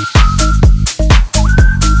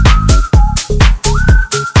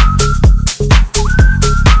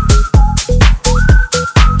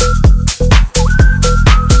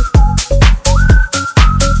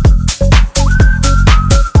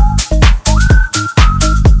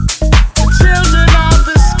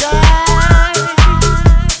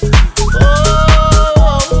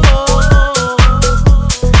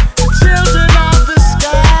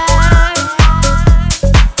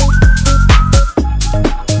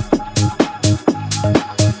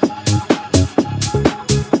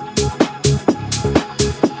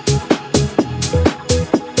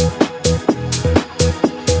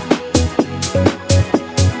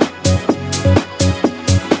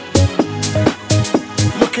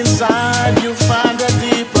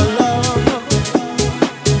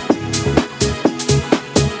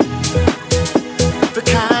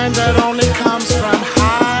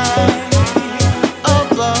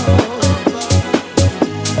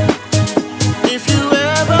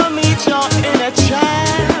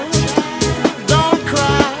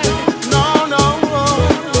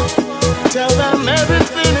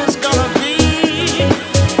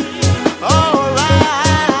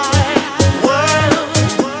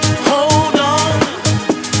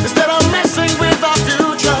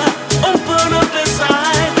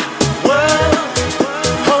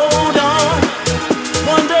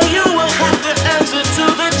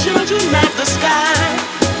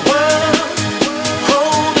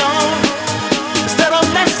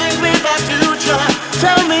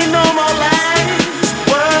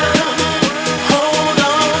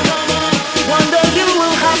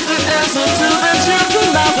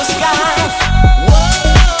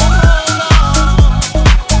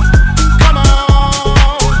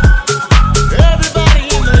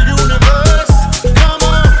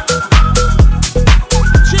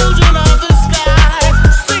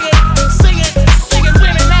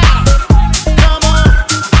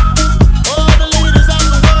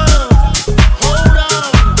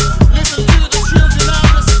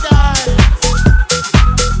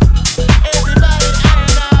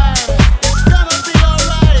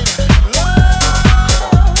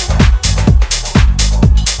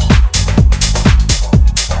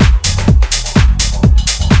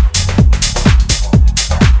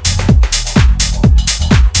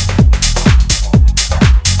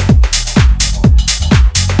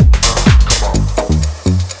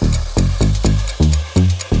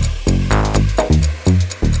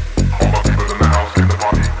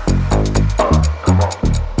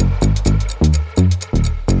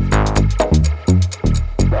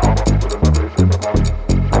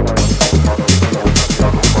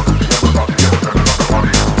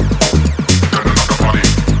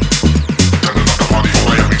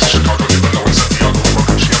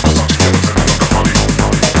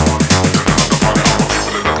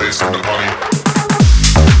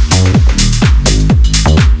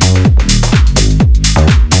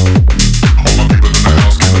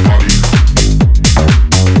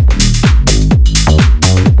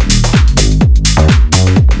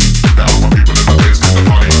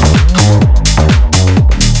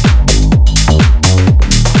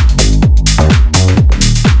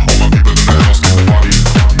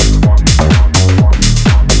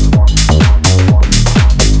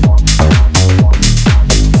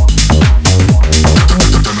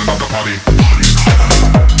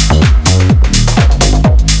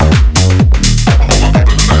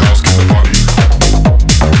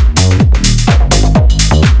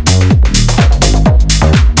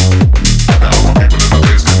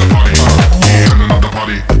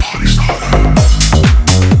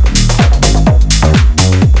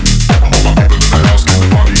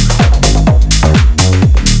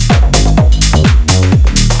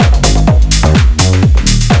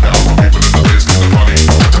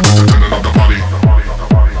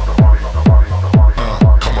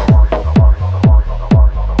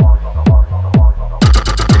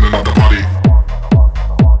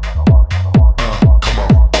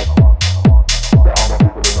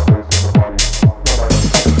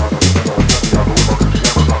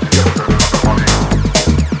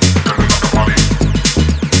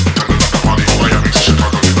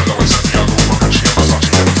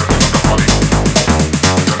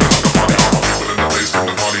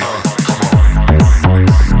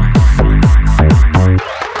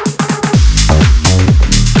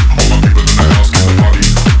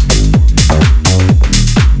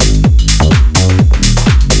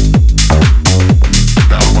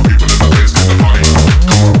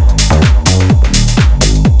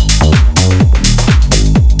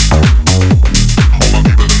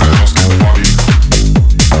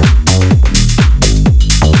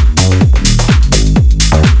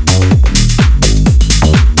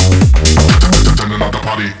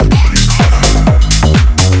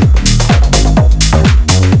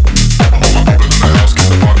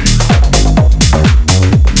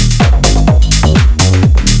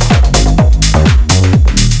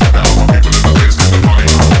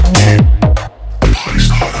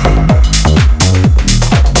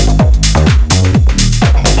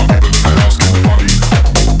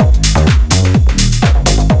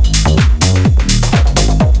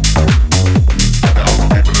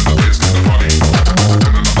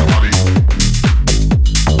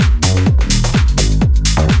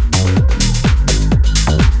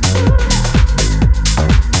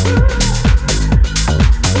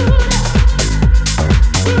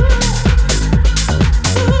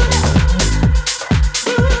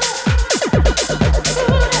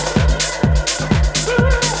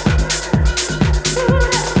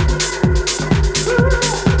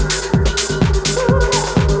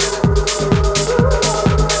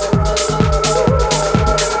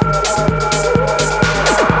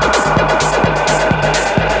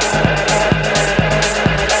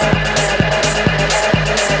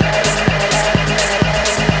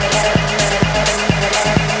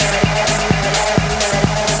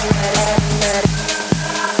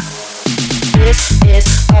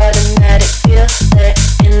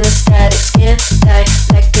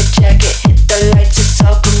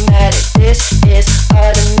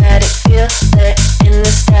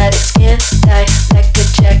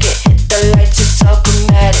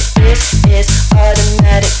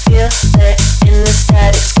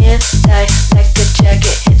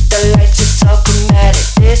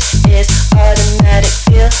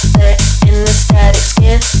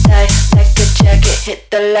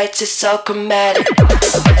 lights, it's all chromatic.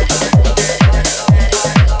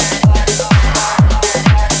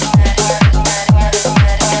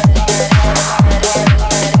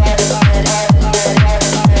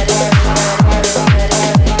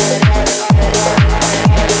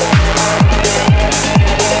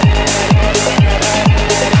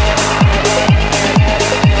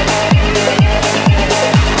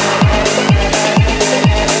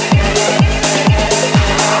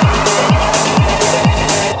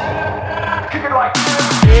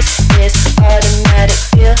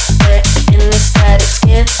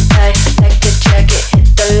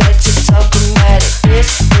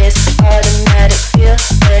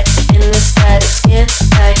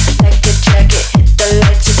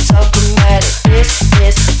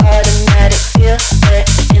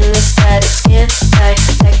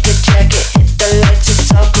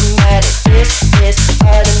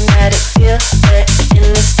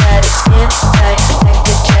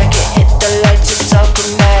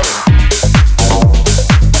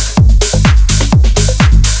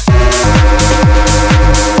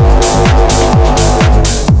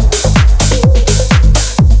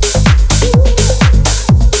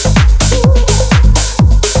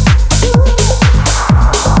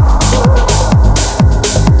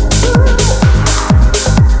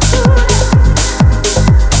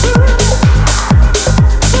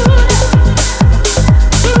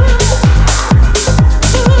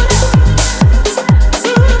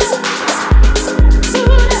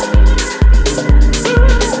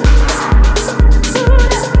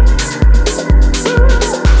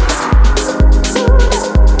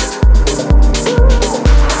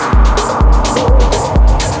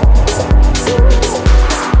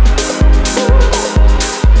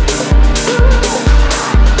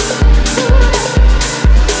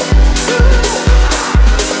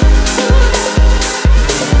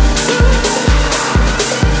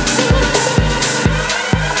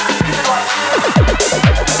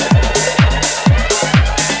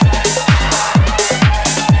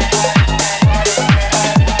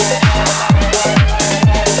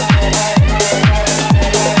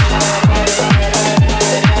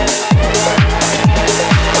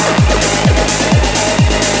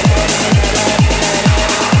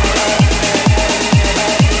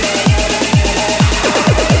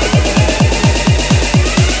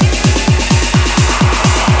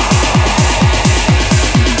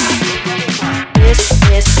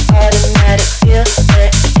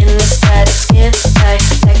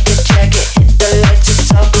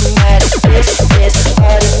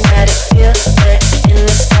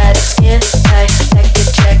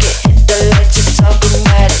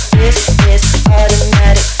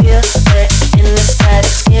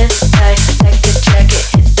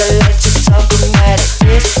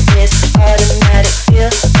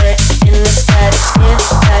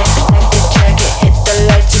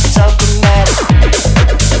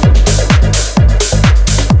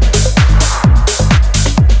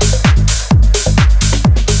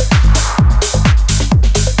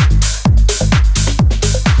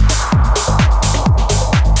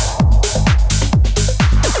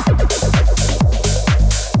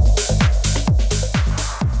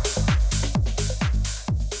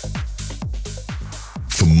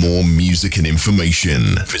 Music and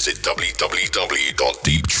information, visit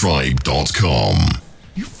www.deeptribe.com.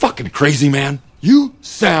 You fucking crazy, man. You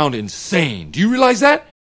sound insane. Do you realize that?